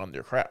working on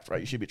your craft, right?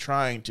 You should be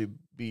trying to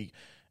be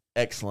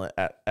excellent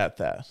at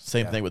that.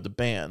 Same thing with the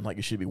band. Like,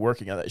 you should be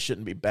working on that. It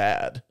shouldn't be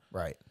bad.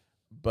 Right.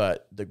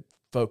 But the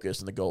focus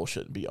and the goal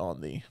shouldn't be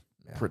on the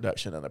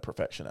production and the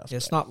perfection aspect.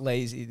 It's not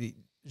lazy.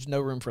 There's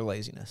no room for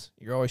laziness.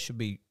 You always should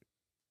be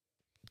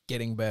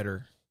getting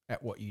better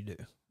at what you do.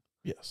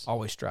 Yes.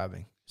 Always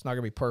striving. It's not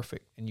going to be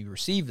perfect, and you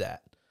receive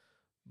that,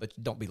 but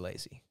don't be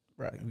lazy.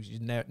 Right. Like, you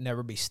should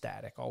never be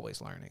static.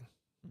 Always learning.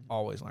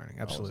 Always learning.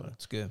 Absolutely.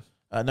 It's good.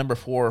 Number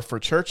 4, for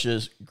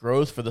churches,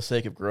 growth for the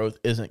sake of growth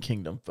isn't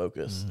kingdom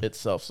focus. It's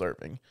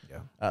self-serving.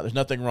 Yeah. There's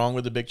nothing wrong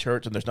with a big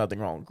church, and there's nothing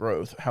wrong with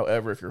growth.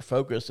 However, if your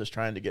focus is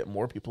trying to get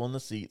more people in the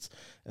seats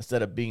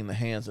instead of being the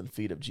hands and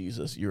feet of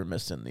Jesus, you're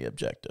missing the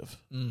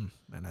objective. Man,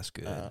 that's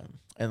good.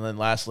 And then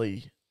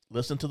lastly,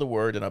 listen to the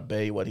word and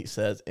obey what he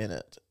says in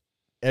it.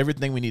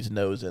 Everything we need to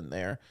know is in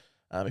there.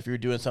 If you're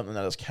doing something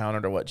that is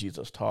counter to what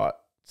Jesus taught,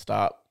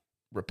 stop,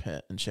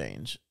 repent, and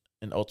change.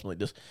 And ultimately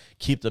just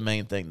keep the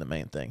main thing the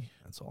main thing.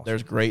 That's awesome.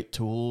 There's great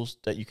tools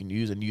that you can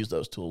use, and use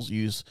those tools.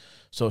 Use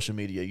social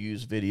media,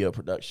 use video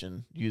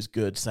production, use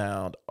good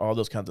sound. All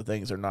those kinds of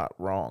things are not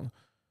wrong,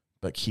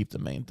 but keep the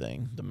main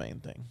thing the main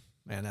thing.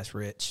 Man, that's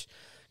rich.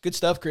 Good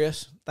stuff,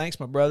 Chris. Thanks,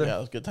 my brother. Yeah, it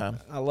was a good time.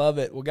 I love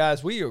it. Well,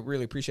 guys, we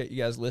really appreciate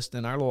you guys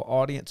listening. Our little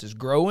audience is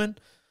growing,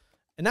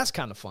 and that's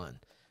kind of fun.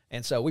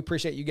 And so we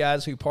appreciate you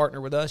guys who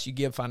partner with us. You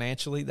give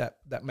financially. That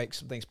makes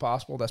some things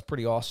possible. That's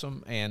pretty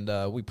awesome. And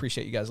we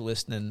appreciate you guys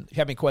listening. If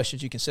you have any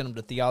questions, you can send them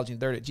to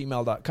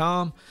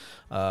theologyanddirt@gmail.com.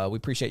 We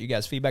appreciate you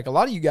guys' feedback. A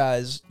lot of you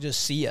guys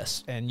just see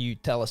us and you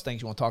tell us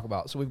things you want to talk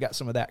about. So we've got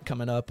some of that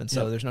coming up. And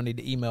so there's no need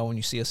to email when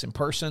you see us in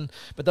person.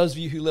 But those of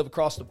you who live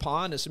across the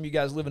pond and some of you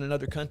guys living in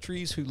other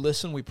countries who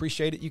listen, we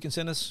appreciate it. You can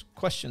send us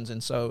questions.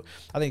 And so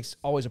I think it's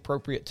always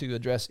appropriate to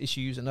address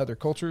issues in other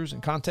cultures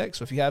and contexts.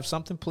 So if you have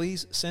something,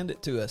 please send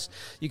it to us.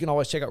 You can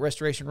always check out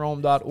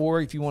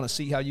restorationrome.org if you want to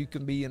see how you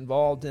can be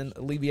involved in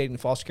alleviating the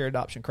foster care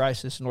adoption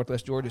crisis in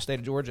Northwest Georgia, state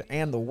of Georgia,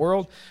 and the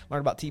world. Learn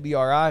about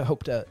TBRI. I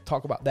hope to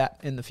talk about that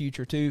in the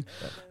future too.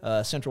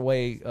 Central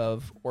way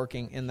of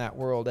working in that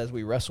world as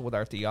we wrestle with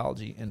our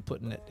theology and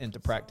putting it into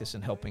practice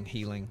and helping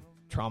healing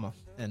trauma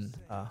and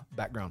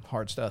background,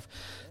 hard stuff.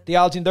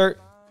 Theology and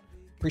Dirt.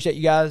 Appreciate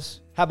you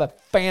guys. Have a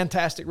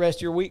fantastic rest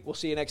of your week. We'll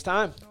see you next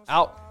time.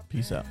 Out.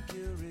 Peace out.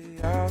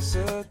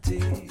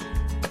 Curiosity.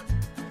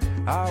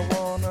 I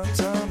wanna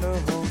turn the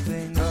whole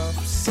thing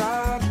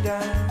upside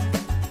down.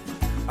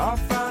 I'll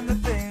find the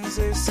things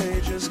they say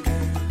just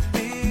can't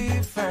be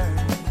found.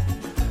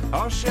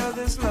 I'll share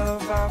this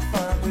love I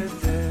find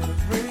with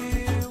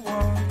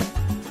everyone.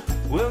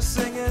 We'll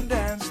sing and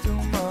dance to